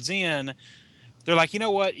 episodes in, they're like, you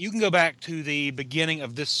know what? You can go back to the beginning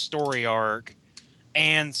of this story arc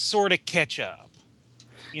and sort of catch up.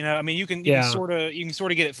 You can sort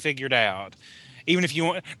of get it figured out, even if you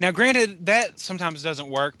want. Now, granted, that sometimes doesn't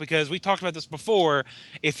work because we talked about this before.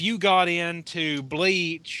 If you got into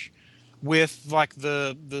Bleach with like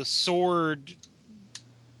the sword,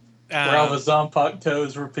 where all the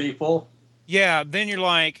Zanpakutos were people. Yeah, then you're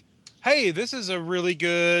like, hey, this is a really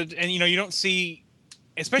good, and you don't see,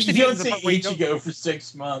 especially you don't see Ichigo for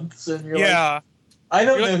 6 months, and you're like, I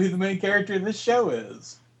don't know who the main character of this show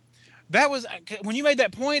is. That was when you made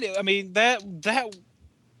that point. I mean, that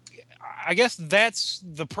I guess that's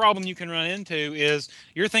the problem you can run into is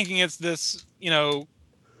you're thinking it's this,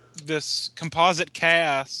 this composite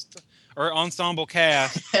cast or ensemble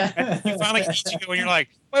cast, and you finally get Ichigo, and you're like,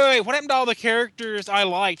 wait, what happened to all the characters I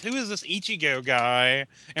liked? Who is this Ichigo guy?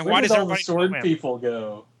 And where why does all everybody the sword people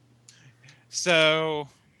go? So,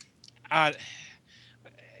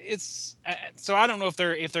 so I don't know if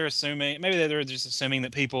they're assuming, maybe they're just assuming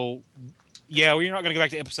that people, well, you're not going to go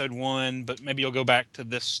back to episode 1, but maybe you'll go back to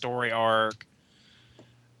this story arc.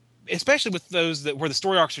 Especially with those where the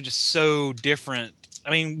story arcs are just so different.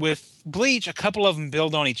 I mean, with Bleach, a couple of them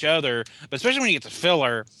build on each other, but especially when you get to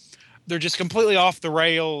filler, they're just completely off the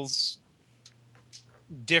rails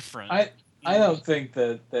different. I don't think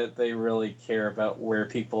that they really care about where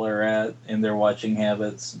people are at in their watching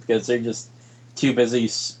habits, because they're just too busy,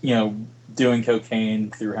 doing cocaine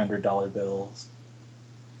through $100 bills.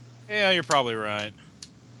 Yeah, you're probably right.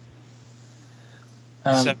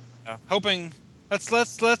 Hoping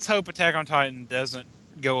let's hope Attack on Titan doesn't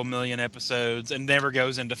go 1 million episodes and never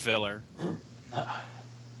goes into filler.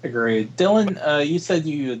 Agreed. Dylan, you said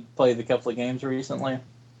you had played a couple of games recently.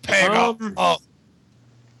 Peggle.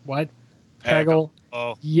 What? Peggle?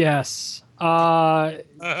 Oh. Yes.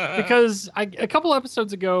 Because a couple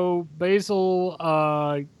episodes ago, Basil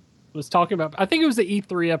was talking about, I think it was the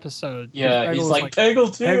E3 episode. Yeah, he's like,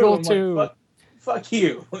 Peggle 2. Peggle 2. Like, fuck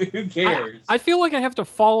you. Who cares? I feel like I have to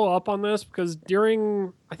follow up on this because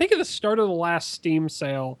I think at the start of the last Steam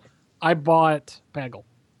sale, I bought Peggle.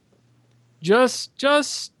 Just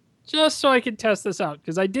so I could test this out,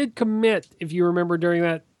 because I did commit, if you remember during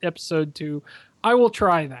that episode, to I will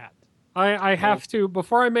try that. I have to,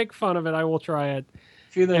 before I make fun of it, I will try it.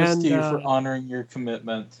 Kudos to you for honoring your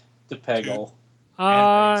commitment to Peggle.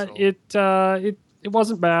 It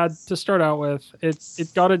wasn't bad to start out with.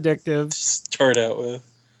 It got addictive. To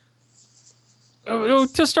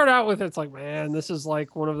start out with, it's like, man, this is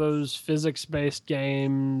like one of those physics-based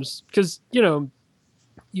games, because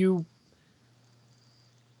you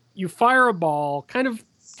fire a ball, kind of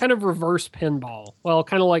reverse pinball. Well,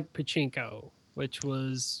 kind of like pachinko, which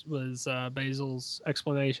was Basil's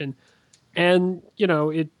explanation. And,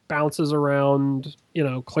 it bounces around,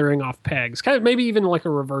 clearing off pegs. Kind of maybe even like a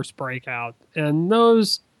reverse breakout. And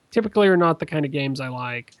those typically are not the kind of games I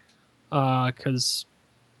like, because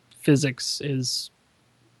physics is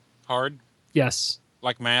hard. Yes.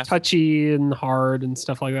 Like math. Touchy and hard and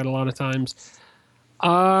stuff like that a lot of times.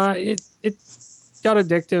 It got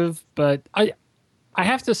addictive, but I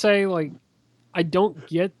have to say, like, I don't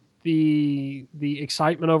get the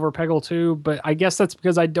excitement over Peggle 2, but I guess that's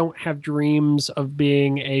because I don't have dreams of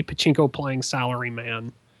being a pachinko playing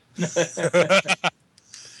salaryman.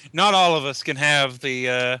 Not all of us can have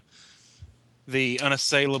the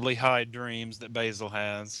unassailably high dreams that Basil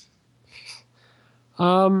has.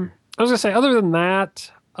 I was gonna say, other than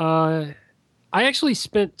that, I actually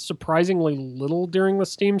spent surprisingly little during the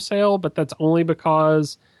Steam sale, but that's only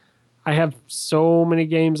because I have so many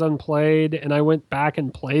games unplayed, and I went back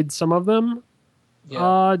and played some of them,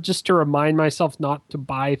 just to remind myself not to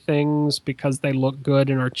buy things because they look good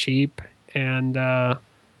and are cheap. And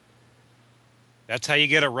that's how you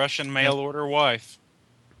get a Russian mail order wife.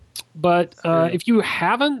 But if you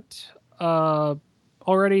haven't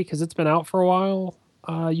already, because it's been out for a while,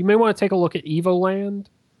 you may want to take a look at Evoland,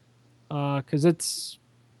 because it's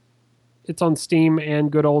on Steam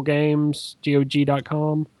and Good Old Games,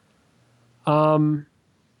 GOG.com.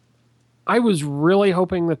 I was really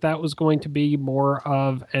hoping that was going to be more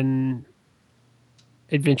of an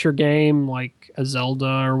adventure game, like a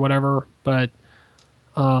Zelda or whatever, but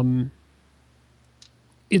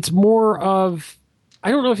it's more of,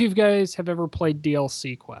 I don't know if you guys have ever played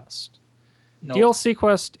DLC Quest. Nope. DLC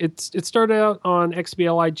Quest, it started out on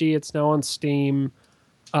XBLIG, it's now on Steam.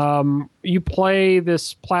 You play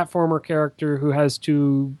this platformer character who has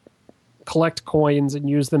to collect coins and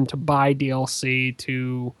use them to buy DLC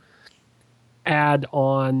to add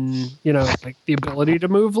on, like the ability to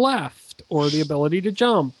move left or the ability to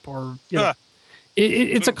jump, or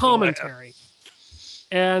it's a commentary.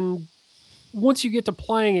 And once you get to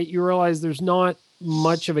playing it, you realize there's not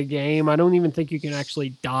much of a game. I don't even think you can actually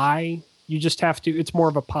die. You just have to, it's more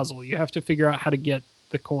of a puzzle. You have to figure out how to get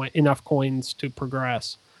enough coins to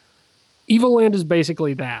progress. Evoland is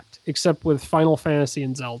basically that, except with Final Fantasy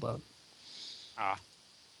and Zelda.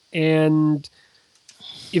 And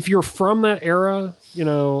if you're from that era, you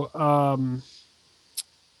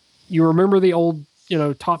remember the old,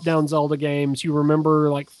 top-down Zelda games, you remember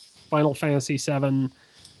like Final Fantasy VII.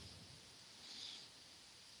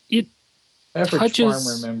 Average farm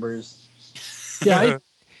remembers. Yeah,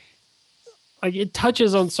 it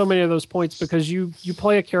touches on so many of those points because you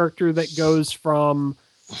play a character that goes from,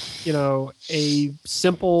 a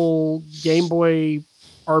simple Game Boy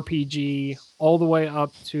RPG all the way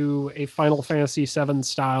up to a Final Fantasy VII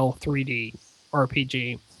style 3D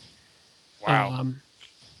RPG. Wow.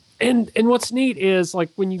 And what's neat is, like,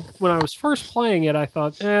 when I was first playing it, I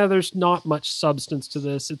thought, there's not much substance to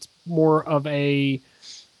this. It's more of a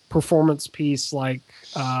performance piece, like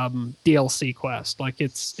DLC Quest. Like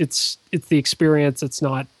it's the experience. It's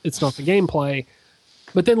not the gameplay.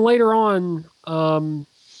 But then later on,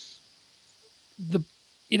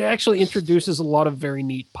 it actually introduces a lot of very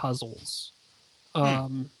neat puzzles,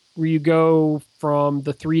 where you go from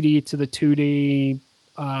the 3D to the 2D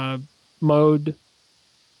mode.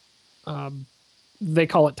 They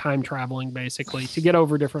call it time traveling, basically, to get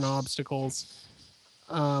over different obstacles.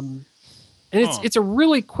 And it's a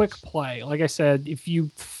really quick play. Like I said, if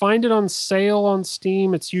you find it on sale on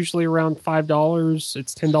Steam, it's usually around $5.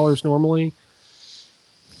 It's $10 normally.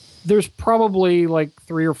 There's probably like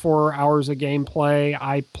 3 or 4 hours of gameplay.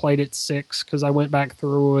 I played it 6 because I went back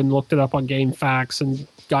through and looked it up on GameFAQs and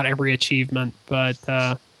got every achievement. But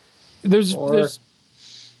there's but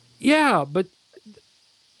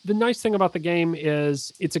the nice thing about the game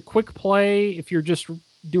is it's a quick play if you're just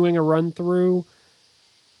doing a run through.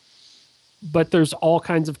 But there's all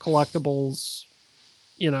kinds of collectibles,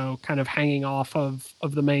 kind of hanging off of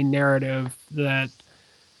the main narrative that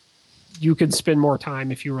you could spend more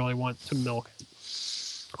time if you really want to milk it.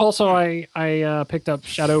 Also, I picked up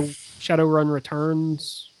Shadowrun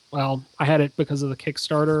Returns. Well, I had it because of the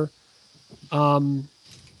Kickstarter. I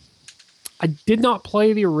did not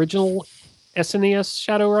play the original SNES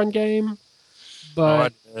Shadowrun game,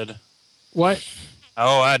 but I did. What?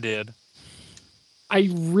 Oh, I did. I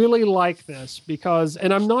really like this because,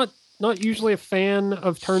 and I'm not usually a fan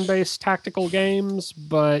of turn-based tactical games,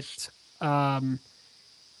 but the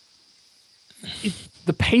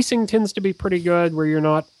pacing tends to be pretty good where you're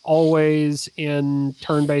not always in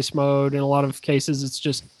turn-based mode. In a lot of cases, it's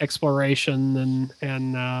just exploration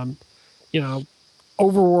and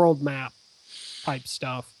overworld map type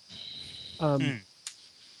stuff.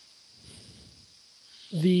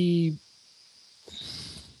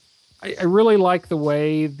 I really like the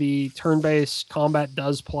way the turn-based combat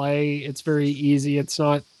does play. It's very easy. It's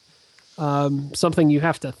not something you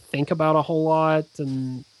have to think about a whole lot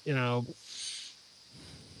and,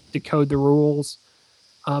 decode the rules.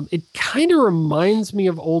 It kind of reminds me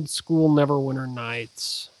of old school Neverwinter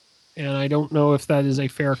Nights. And I don't know if that is a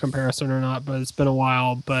fair comparison or not, but it's been a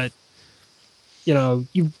while. But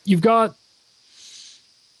you've got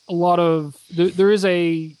a lot of there is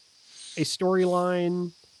a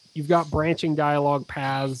storyline. You've got branching dialogue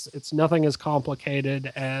paths. It's nothing as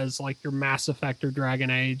complicated as like your Mass Effect or Dragon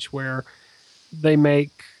Age, where they have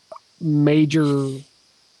major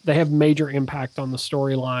impact on the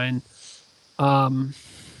storyline.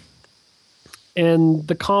 And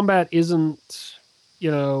the combat isn't,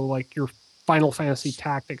 like your Final Fantasy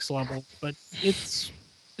Tactics level, but it's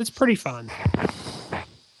pretty fun.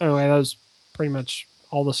 Anyway, that was pretty much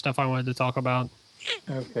all the stuff I wanted to talk about.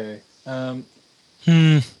 Okay. Go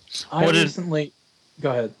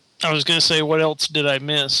ahead. I was going to say, what else did I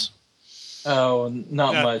miss? Oh,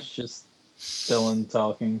 not much. Just Dylan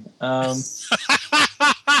talking.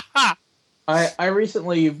 I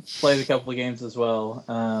recently played a couple of games as well.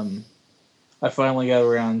 I finally got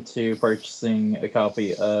around to purchasing a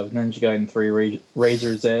copy of Ninja Gaiden 3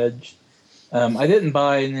 Razor's Edge. I didn't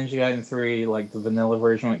buy Ninja Gaiden 3 like the vanilla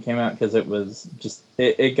version when it came out because it was just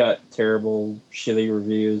it got terrible, shitty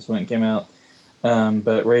reviews when it came out.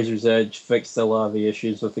 But Razor's Edge fixed a lot of the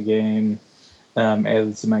issues with the game,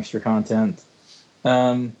 added some extra content.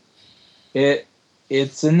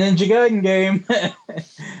 It's a Ninja Gaiden game.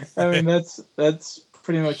 I mean, that's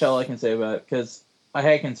pretty much all I can say about it, because I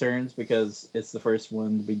had concerns because it's the first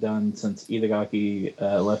one to be done since Itagaki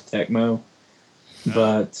left Tecmo.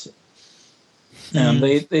 But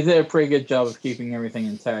they did a pretty good job of keeping everything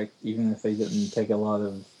intact, even if they didn't take a lot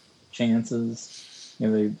of chances.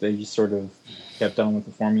 They just sort of kept on with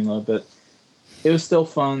the formula, but it was still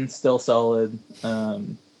fun, still solid. I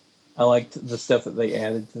liked the stuff that they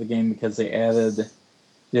added to the game because they added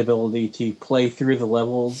the ability to play through the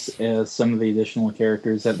levels as some of the additional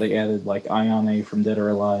characters that they added, like Ayane from Dead or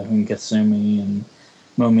Alive and Kasumi and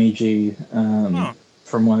Momiji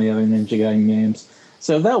from one of the other Ninja Gaiden games.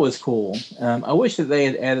 So that was cool. I wish that they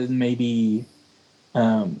had added maybe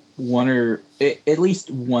one or at least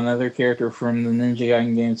one other character from the Ninja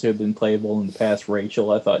Gaiden games who had been playable in the past.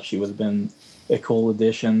 Rachel, I thought she would have been a cool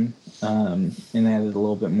addition and added a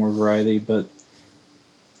little bit more variety, but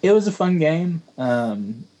it was a fun game.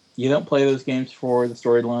 You don't play those games for the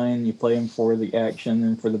storyline, you play them for the action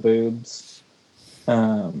and for the boobs.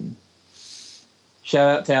 Shout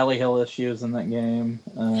out to Ali Hillis, she was in that game.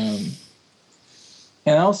 And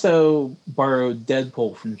I also borrowed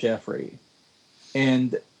Deadpool from Jeffrey.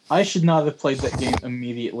 And I should not have played that game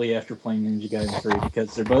immediately after playing Ninja Gaiden 3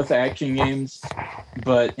 because they're both action games,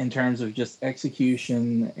 but in terms of just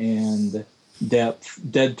execution and depth,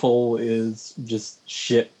 Deadpool is just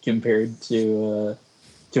shit compared to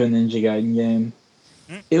a Ninja Gaiden game.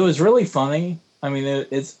 It was really funny. I mean,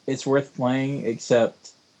 it's worth playing,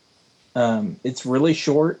 except it's really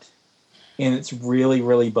short and it's really,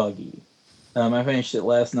 really buggy. I finished it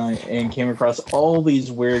last night and came across all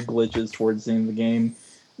these weird glitches towards the end of the game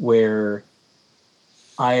where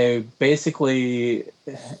I basically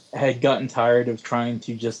had gotten tired of trying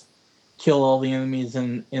to just kill all the enemies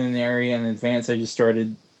in an area in advance. I just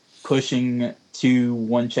started pushing to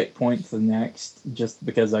one checkpoint to the next just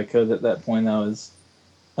because I could at that point. I was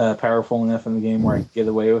powerful enough in the game where I could get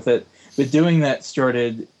away with it. But doing that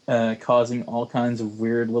started causing all kinds of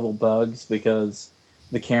weird little bugs because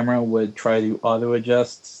the camera would try to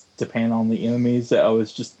auto-adjust to pan on the enemies that I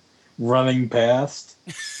was just running past.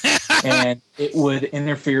 And it would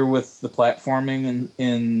interfere with the platforming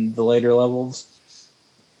in the later levels.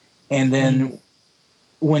 And then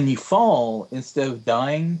when you fall, instead of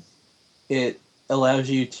dying, it allows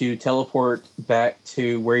you to teleport back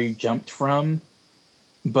to where you jumped from.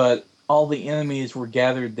 But all the enemies were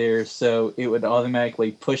gathered there, so it would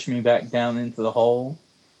automatically push me back down into the hole.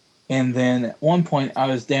 And then at one point, I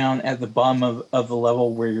was down at the bottom of the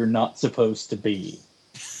level where you're not supposed to be.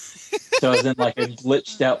 So I was in like a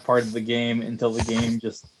glitched out part of the game until the game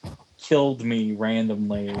just killed me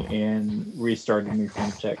randomly and restarted me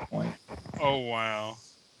from the checkpoint. Oh, wow.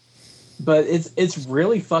 But it's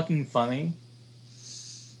really fucking funny.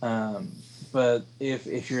 But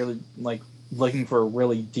if you're like looking for a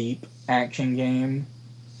really deep action game,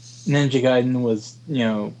 Ninja Gaiden was,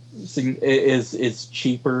 is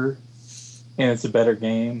cheaper and it's a better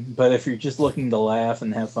game. But if you're just looking to laugh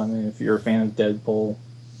and have fun, and if you're a fan of Deadpool,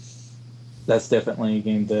 that's definitely a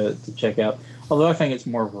game to check out. Although I think it's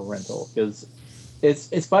more of a rental because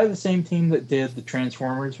it's by the same team that did the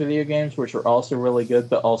Transformers video games, which are also really good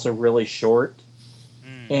but also really short.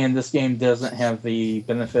 And this game doesn't have the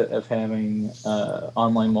benefit of having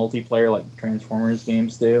online multiplayer like the Transformers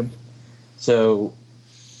games do. So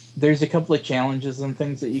there's a couple of challenges and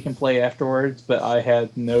things that you can play afterwards, but I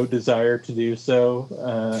had no desire to do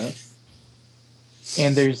so.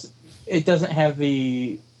 And it doesn't have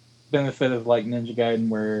the benefit of like Ninja Gaiden,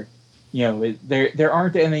 where there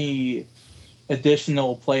aren't any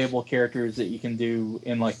additional playable characters that you can do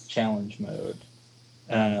in like challenge mode.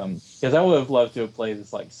 Because I would have loved to have played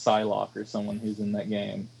as like Psylocke or someone who's in that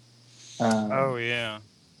game. Oh yeah.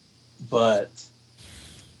 But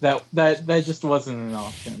that just wasn't an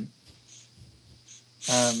option.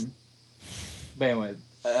 But anyway,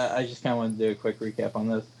 I just kind of wanted to do a quick recap on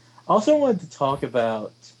this. I also wanted to talk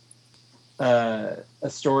about a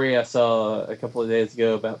story I saw a couple of days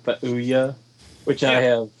ago about Ouya, which I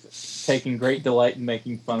have taken great delight in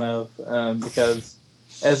making fun of, because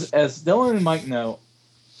as Dylan and Mike know,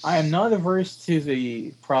 I am not averse to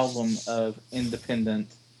the problem of independent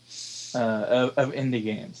of indie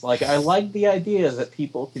games. Like, I like the idea that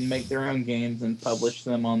people can make their own games and publish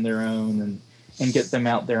them on their own and get them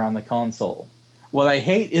out there on the console. What I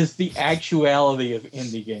hate is the actuality of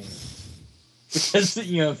indie games. Because,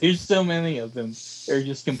 there's so many of them. They're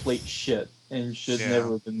just complete shit and should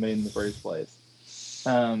never have been made in the first place.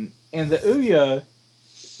 And the Ouya,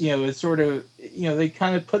 is sort of, they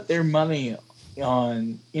kind of put their money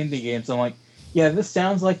on indie games. I'm like, yeah, this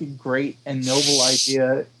sounds like a great and noble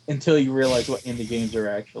idea until you realize what indie games are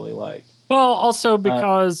actually like. Well, also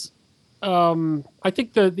because I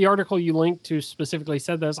think the article you linked to specifically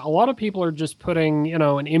said this. A lot of people are just putting,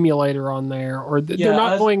 an emulator on there, or they're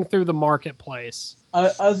not going through the marketplace.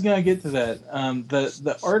 I was going to get to that.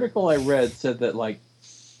 The article I read said that like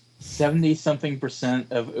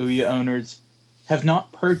 70-something% of Ouya owners have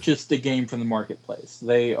not purchased a game from the marketplace.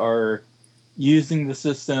 They are using the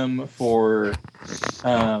system for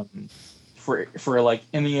like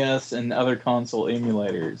NES and other console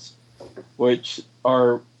emulators, which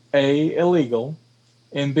are A, illegal,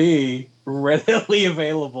 and B, readily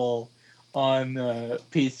available on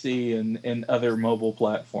PC and other mobile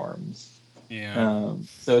platforms. Yeah.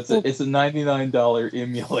 So it's a $99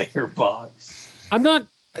 emulator box. I'm not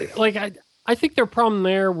like I think their problem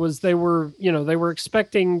there was they were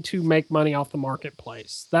expecting to make money off the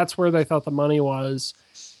marketplace. That's where they thought the money was.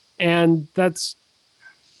 And that's,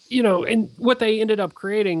 and what they ended up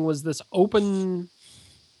creating was this open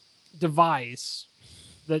device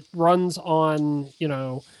that runs on,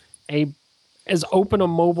 as open a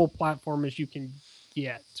mobile platform as you can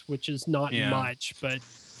get, which is not much, but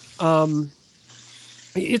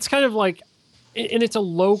it's kind of like, and it's a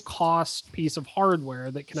low-cost piece of hardware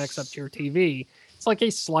that connects up to your TV. It's like a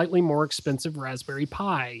slightly more expensive Raspberry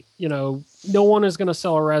Pi. No one is going to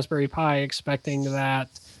sell a Raspberry Pi expecting that,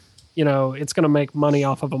 it's going to make money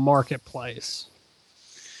off of a marketplace.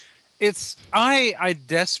 I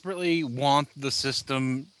desperately want the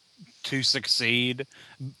system to succeed,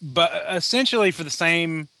 but essentially for the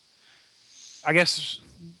same, I guess,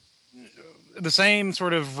 the same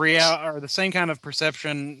sort of or the same kind of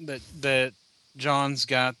perception that John's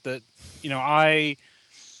got, that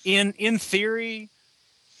in theory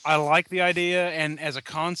I like the idea, and as a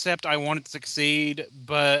concept I want it to succeed,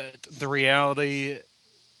 but the reality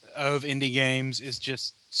of indie games is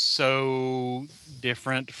just so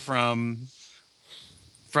different from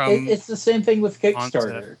it's the same thing with Kickstarter.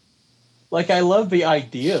 Concept. Like, I love the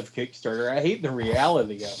idea of Kickstarter. I hate the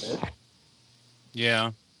reality of it.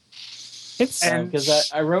 Yeah. Because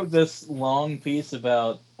I wrote this long piece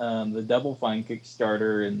about the Double Fine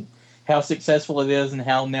Kickstarter and how successful it is, and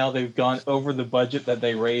how now they've gone over the budget that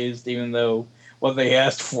they raised, even though what they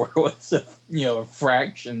asked for was a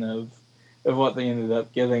fraction of what they ended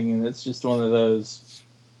up getting. And it's just one of those,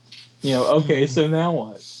 okay, so now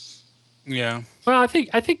what? Yeah. Well, I think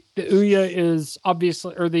the Ouya is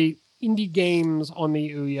obviously, or the indie games on the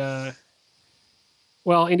Ouya.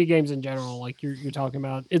 Well, indie games in general, like you're talking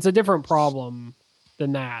about, it's a different problem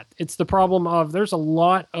than that. It's the problem of there's a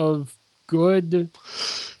lot of good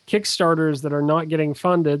Kickstarters that are not getting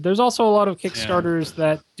funded. There's also a lot of Kickstarters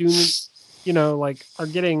that do, are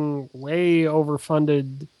getting way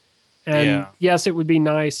overfunded. And yes, it would be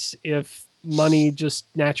nice if money just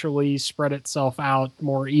naturally spread itself out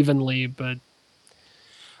more evenly, but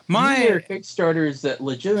there are Kickstarters that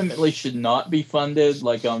legitimately should not be funded,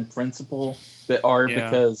 like on principle, that are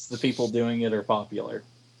because the people doing it are popular.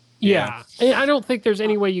 Yeah. I don't think there's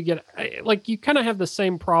any way you get, like, you kind of have the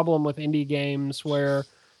same problem with indie games where,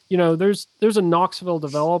 there's a Knoxville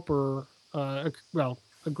developer, a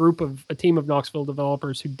team of Knoxville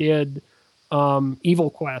developers who did Evil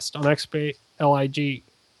Quest on Xbox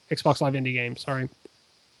Live Indie Game, sorry.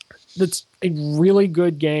 That's a really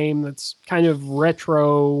good game that's kind of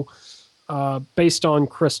retro, based on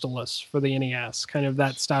Crystalis for the NES, kind of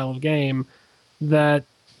that style of game that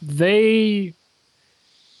I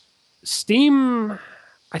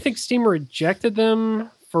think Steam rejected them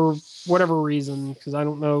for whatever reason, because I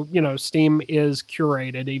don't know, Steam is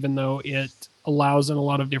curated, even though it allows in a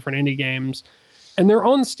lot of different indie games. And they're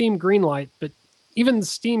on Steam Greenlight, but even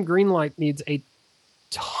Steam Greenlight needs a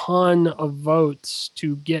ton of votes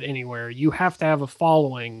to get anywhere. You have to have a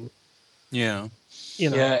following. Yeah.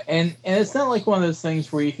 Yeah, and it's not like one of those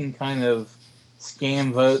things where you can kind of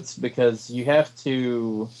scam votes, because you have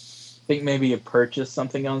to think maybe you purchase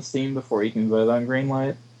something on Steam before you can vote on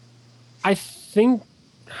Greenlight. I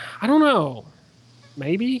don't know.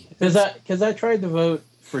 Maybe? Because I tried to vote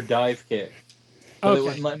for Dive Kick, but it Okay.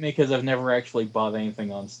 wouldn't let me because I've never actually bought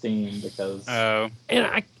anything on Steam because... And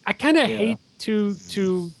I kind of hate to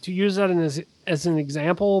use that as an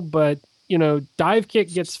example, but Dive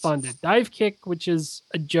Kick gets funded. Dive Kick, which is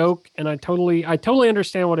a joke, and I totally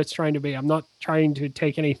understand what it's trying to be. I'm not trying to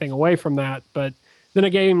take anything away from that, but then a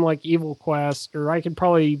game like Evil Quest, or I could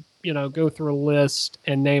probably go through a list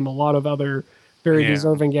and name a lot of other very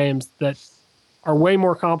deserving games that are way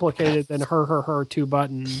more complicated than her 2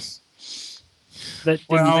 buttons that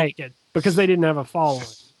didn't make it because they didn't have a following.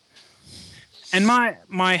 And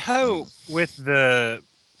my hope with the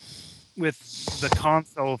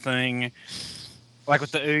console thing, like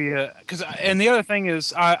with the Ouya, and the other thing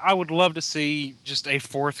is I would love to see just a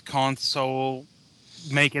 4th console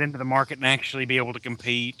make it into the market and actually be able to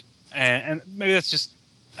compete. And maybe that's just,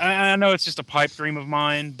 I know it's just a pipe dream of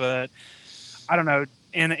mine, but I don't know.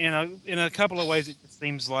 In a couple of ways, it just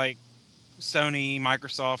seems like Sony,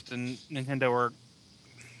 Microsoft, and Nintendo are,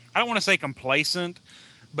 I don't want to say complacent,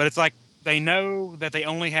 but it's like they know that they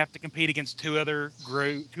only have to compete against 2 other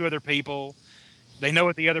people. They know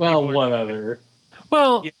what the other people are one doing. other.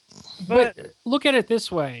 Well, Yeah, but look at it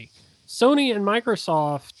this way. Sony and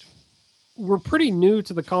Microsoft were pretty new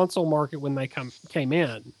to the console market when they came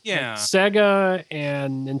in. Yeah. Like Sega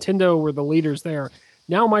and Nintendo were the leaders there.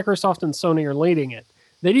 Now Microsoft and Sony are leading it.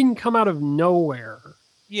 They didn't come out of nowhere.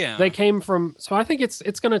 Yeah. They came from, so I think it's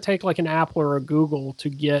going to take like an Apple or a Google to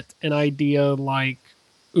get an idea like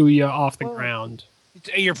Ouya off the ground.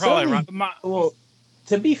 You're probably Sony, right. Well,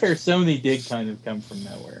 to be fair, Sony did kind of come from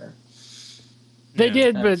nowhere. They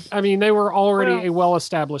did, but I mean, they were already a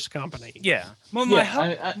well-established company. Yeah. Well,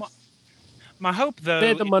 my hope, though, they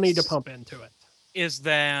had the money to pump into it. Is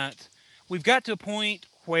that we've got to a point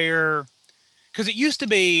where, because it used to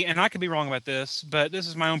be, and I could be wrong about this, but this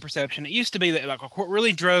is my own perception. It used to be that like what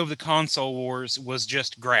really drove the console wars was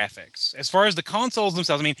just graphics. As far as the consoles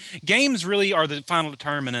themselves, I mean, games really are the final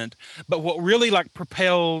determinant. But what really like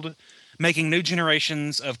propelled making new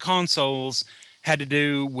generations of consoles had to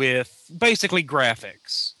do with basically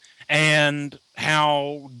graphics and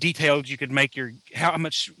how detailed you could make how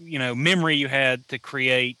much memory you had to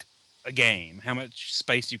create a game, how much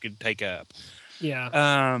space you could take up. Yeah.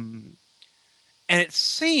 And it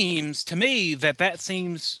seems to me that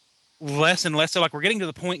seems less and less so. Like we're getting to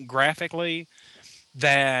the point graphically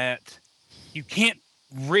that you can't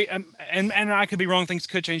and I could be wrong. Things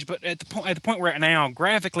could change, but at the point we're at now,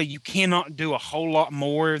 graphically, you cannot do a whole lot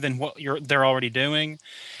more than what they're already doing.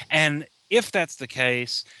 And if that's the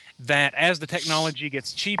case, that as the technology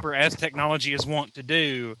gets cheaper, as technology is wont to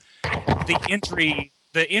do, the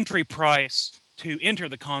entry price to enter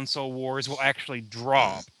the console wars will actually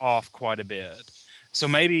drop off quite a bit. So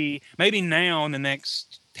maybe now in the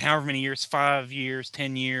next however many years, 5 years,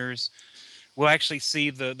 10 years, we'll actually see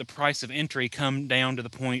the price of entry come down to the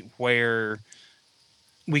point where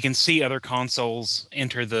we can see other consoles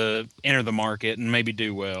enter the market and maybe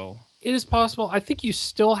do well. It is possible. I think you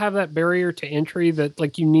still have that barrier to entry that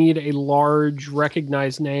like you need a large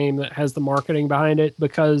recognized name that has the marketing behind it,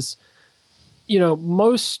 because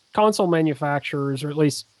most console manufacturers, or at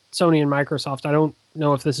least Sony and Microsoft, I don't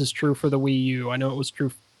know if this is true for the Wii U. I know it was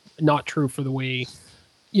not true for the Wii.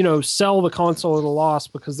 Sell the console at a loss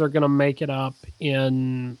because they're going to make it up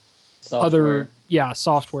in Software.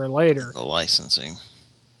 software later. The licensing.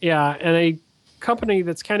 Yeah, and a company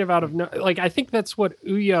that's kind of out of I think that's what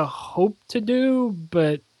Ouya hoped to do,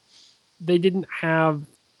 but they didn't have,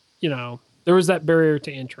 there was that barrier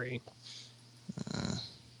to entry.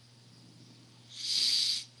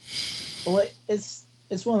 Well, it's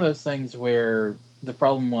one of those things where the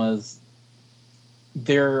problem was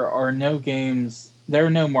there are no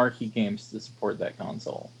marquee games to support that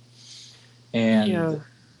console, and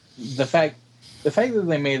the fact that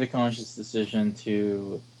they made the conscious decision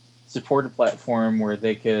to support a platform where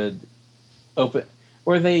they could I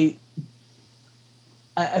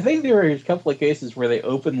think there are a couple of cases where they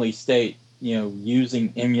openly state,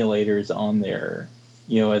 using emulators on there,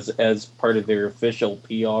 as part of their official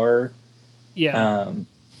PR. Yeah.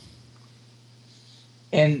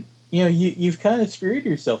 And you've kind of screwed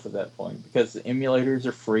yourself at that point because the emulators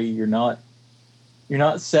are free. You're not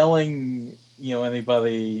selling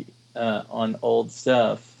anybody on old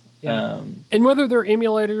stuff. Yeah. And whether they're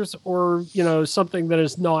emulators or something that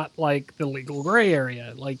is not like the legal gray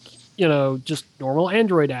area, like just normal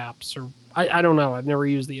Android apps, or I don't know. I've never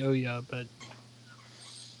used the Ouya, but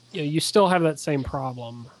you still have that same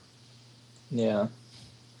problem. Yeah.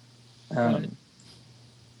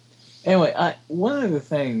 Anyway, one other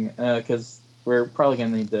thing, because we're probably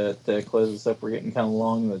going to need to close this up. We're getting kind of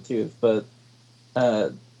long in the tooth. But,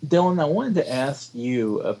 Dylan, I wanted to ask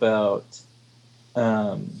you about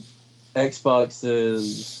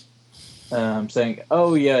Xbox's saying,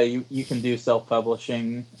 oh, yeah, you can do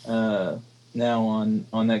self-publishing now on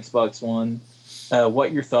Xbox One.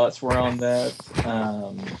 What your thoughts were on that.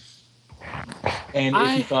 And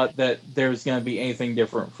if you thought that there was going to be anything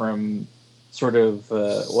different from sort of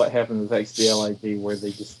what happened with XBLIG, where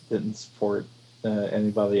they just didn't support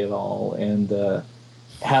anybody at all, and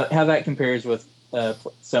how that compares with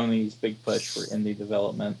Sony's big push for indie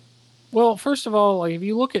development. Well, first of all, like if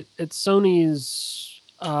you look at Sony's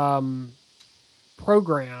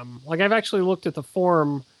program, like I've actually looked at the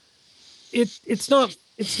forum, it's not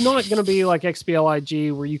going to be like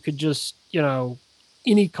XBLIG where you could just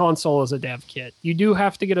any console as a dev kit. You do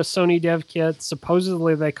have to get a Sony dev kit.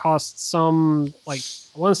 Supposedly they cost some, like,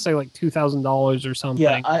 I want to say like $2,000 or something.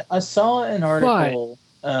 Yeah, I saw an article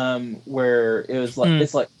where it was like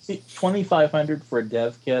it's like $2,500 for a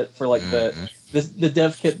dev kit for like the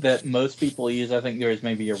dev kit that most people use. I think there was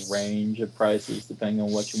maybe a range of prices depending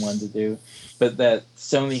on what you wanted to do, but that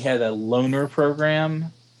Sony had a loaner program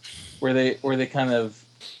where they kind of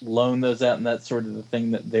loan those out, and that's sort of the thing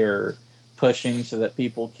that they're pushing so that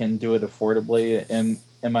people can do it affordably. And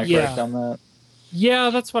am I correct on that? Yeah,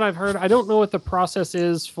 that's what I've heard. I don't know what the process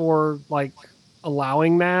is for like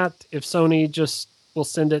allowing that, if Sony just will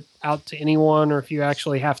send it out to anyone, or if you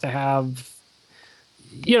actually have to have,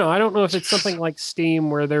 I don't know if it's something like Steam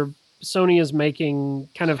where Sony is making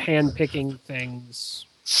kind of hand-picking things,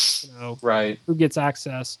 right, who gets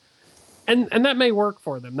access. And that may work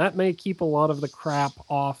for them. That may keep a lot of the crap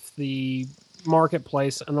off the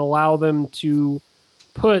marketplace and allow them to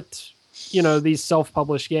put these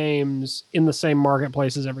self-published games in the same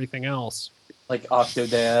marketplace as everything else, like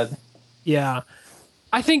Octodad. Yeah,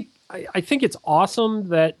 I think it's awesome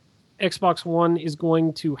that Xbox One is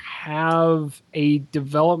going to have a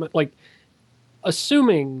development, like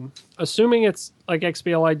assuming it's like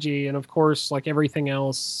XBLIG, and of course like everything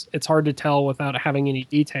else it's hard to tell without having any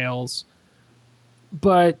details,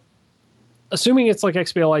 but assuming it's like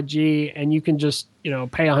XBLIG and you can just,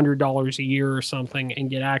 pay $100 a year or something and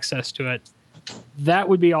get access to it, that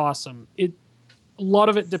would be awesome. A lot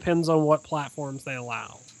of it depends on what platforms they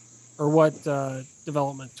allow or what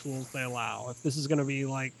development tools they allow. If this is going to be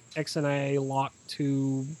like XNA locked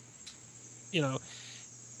to,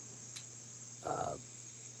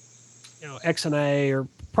 XNA, or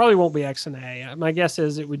probably won't be XNA. My guess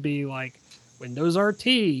is it would be like Windows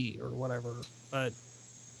RT or whatever. But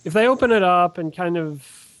if they open it up and kind of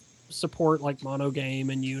support like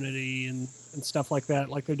Monogame and Unity and stuff like that,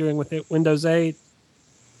 like they're doing with Windows 8,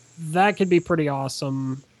 that could be pretty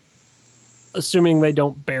awesome, assuming they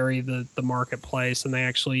don't bury the marketplace and they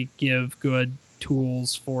actually give good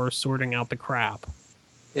tools for sorting out the crap.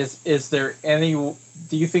 Is there any?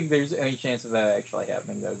 Do you think there's any chance of that actually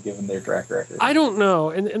happening though, given their track record? I don't know,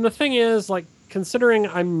 and the thing is, like, considering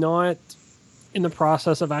I'm not in the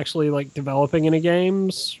process of actually like developing any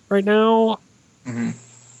games right now,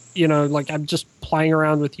 like I'm just playing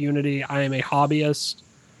around with Unity. I am a hobbyist.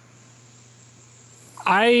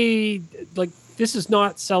 This is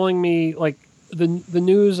not selling me, like the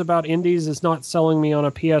news about indies is not selling me on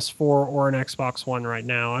a PS4 or an Xbox One right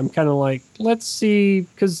now. I'm kind of like, let's see,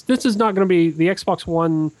 because this is not going to be, the Xbox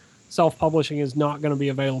One self-publishing is not going to be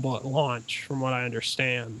available at launch, from what I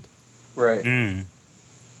understand. Right.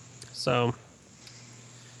 So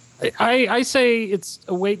I say it's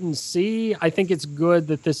a wait and see. I think it's good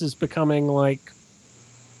that this is becoming like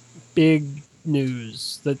big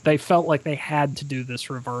news, that they felt like they had to do this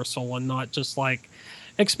reversal and not just like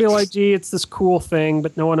XBLIG, it's this cool thing,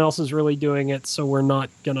 but no one else is really doing it, so we're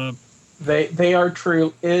not gonna. They are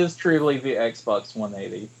true. Is truly the Xbox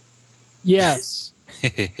 180. Yes.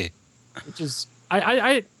 Which is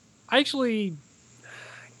I actually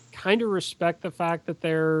kind of respect the fact that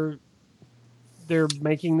they're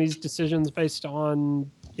making these decisions based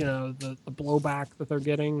on the blowback that they're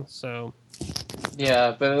getting. So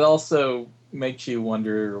yeah, but it also makes you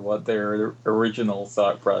wonder what their original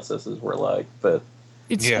thought processes were like. But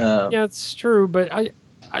it's it's true. But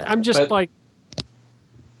I'm just like,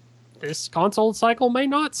 this console cycle may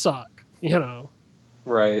not suck. You know,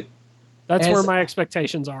 Right. that's And where it's- my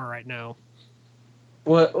expectations are right now.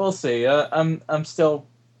 We'll see. I'm still,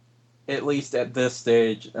 at least at this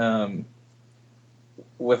stage,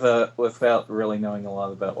 without really knowing a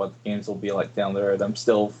lot about what the games will be like down the road. I'm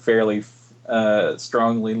still fairly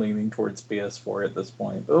strongly leaning towards PS4 at this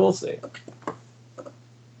point, but we'll see.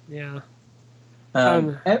 Yeah.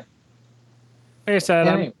 And, Like I said,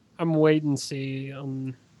 anyway, I'm wait and see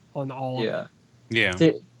on all of it. yeah.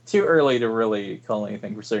 Yeah. Too early to really call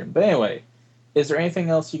anything for certain. But anyway, is there anything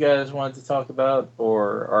else you guys wanted to talk about,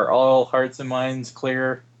 or are all hearts and minds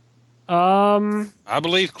clear? I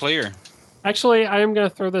believe clear. Actually, I am going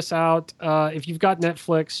to throw this out. If you've got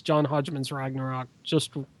Netflix, John Hodgman's Ragnarok,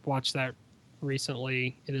 just watch that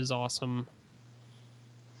recently. It is awesome.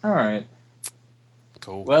 All right.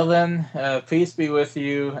 Cool. Well then, peace be with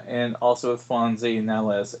you, and also with Fonzie. Now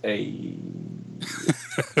let's a.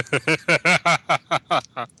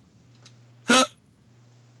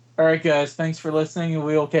 All right, guys. Thanks for listening, and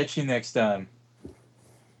we will catch you next time.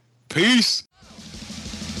 Peace.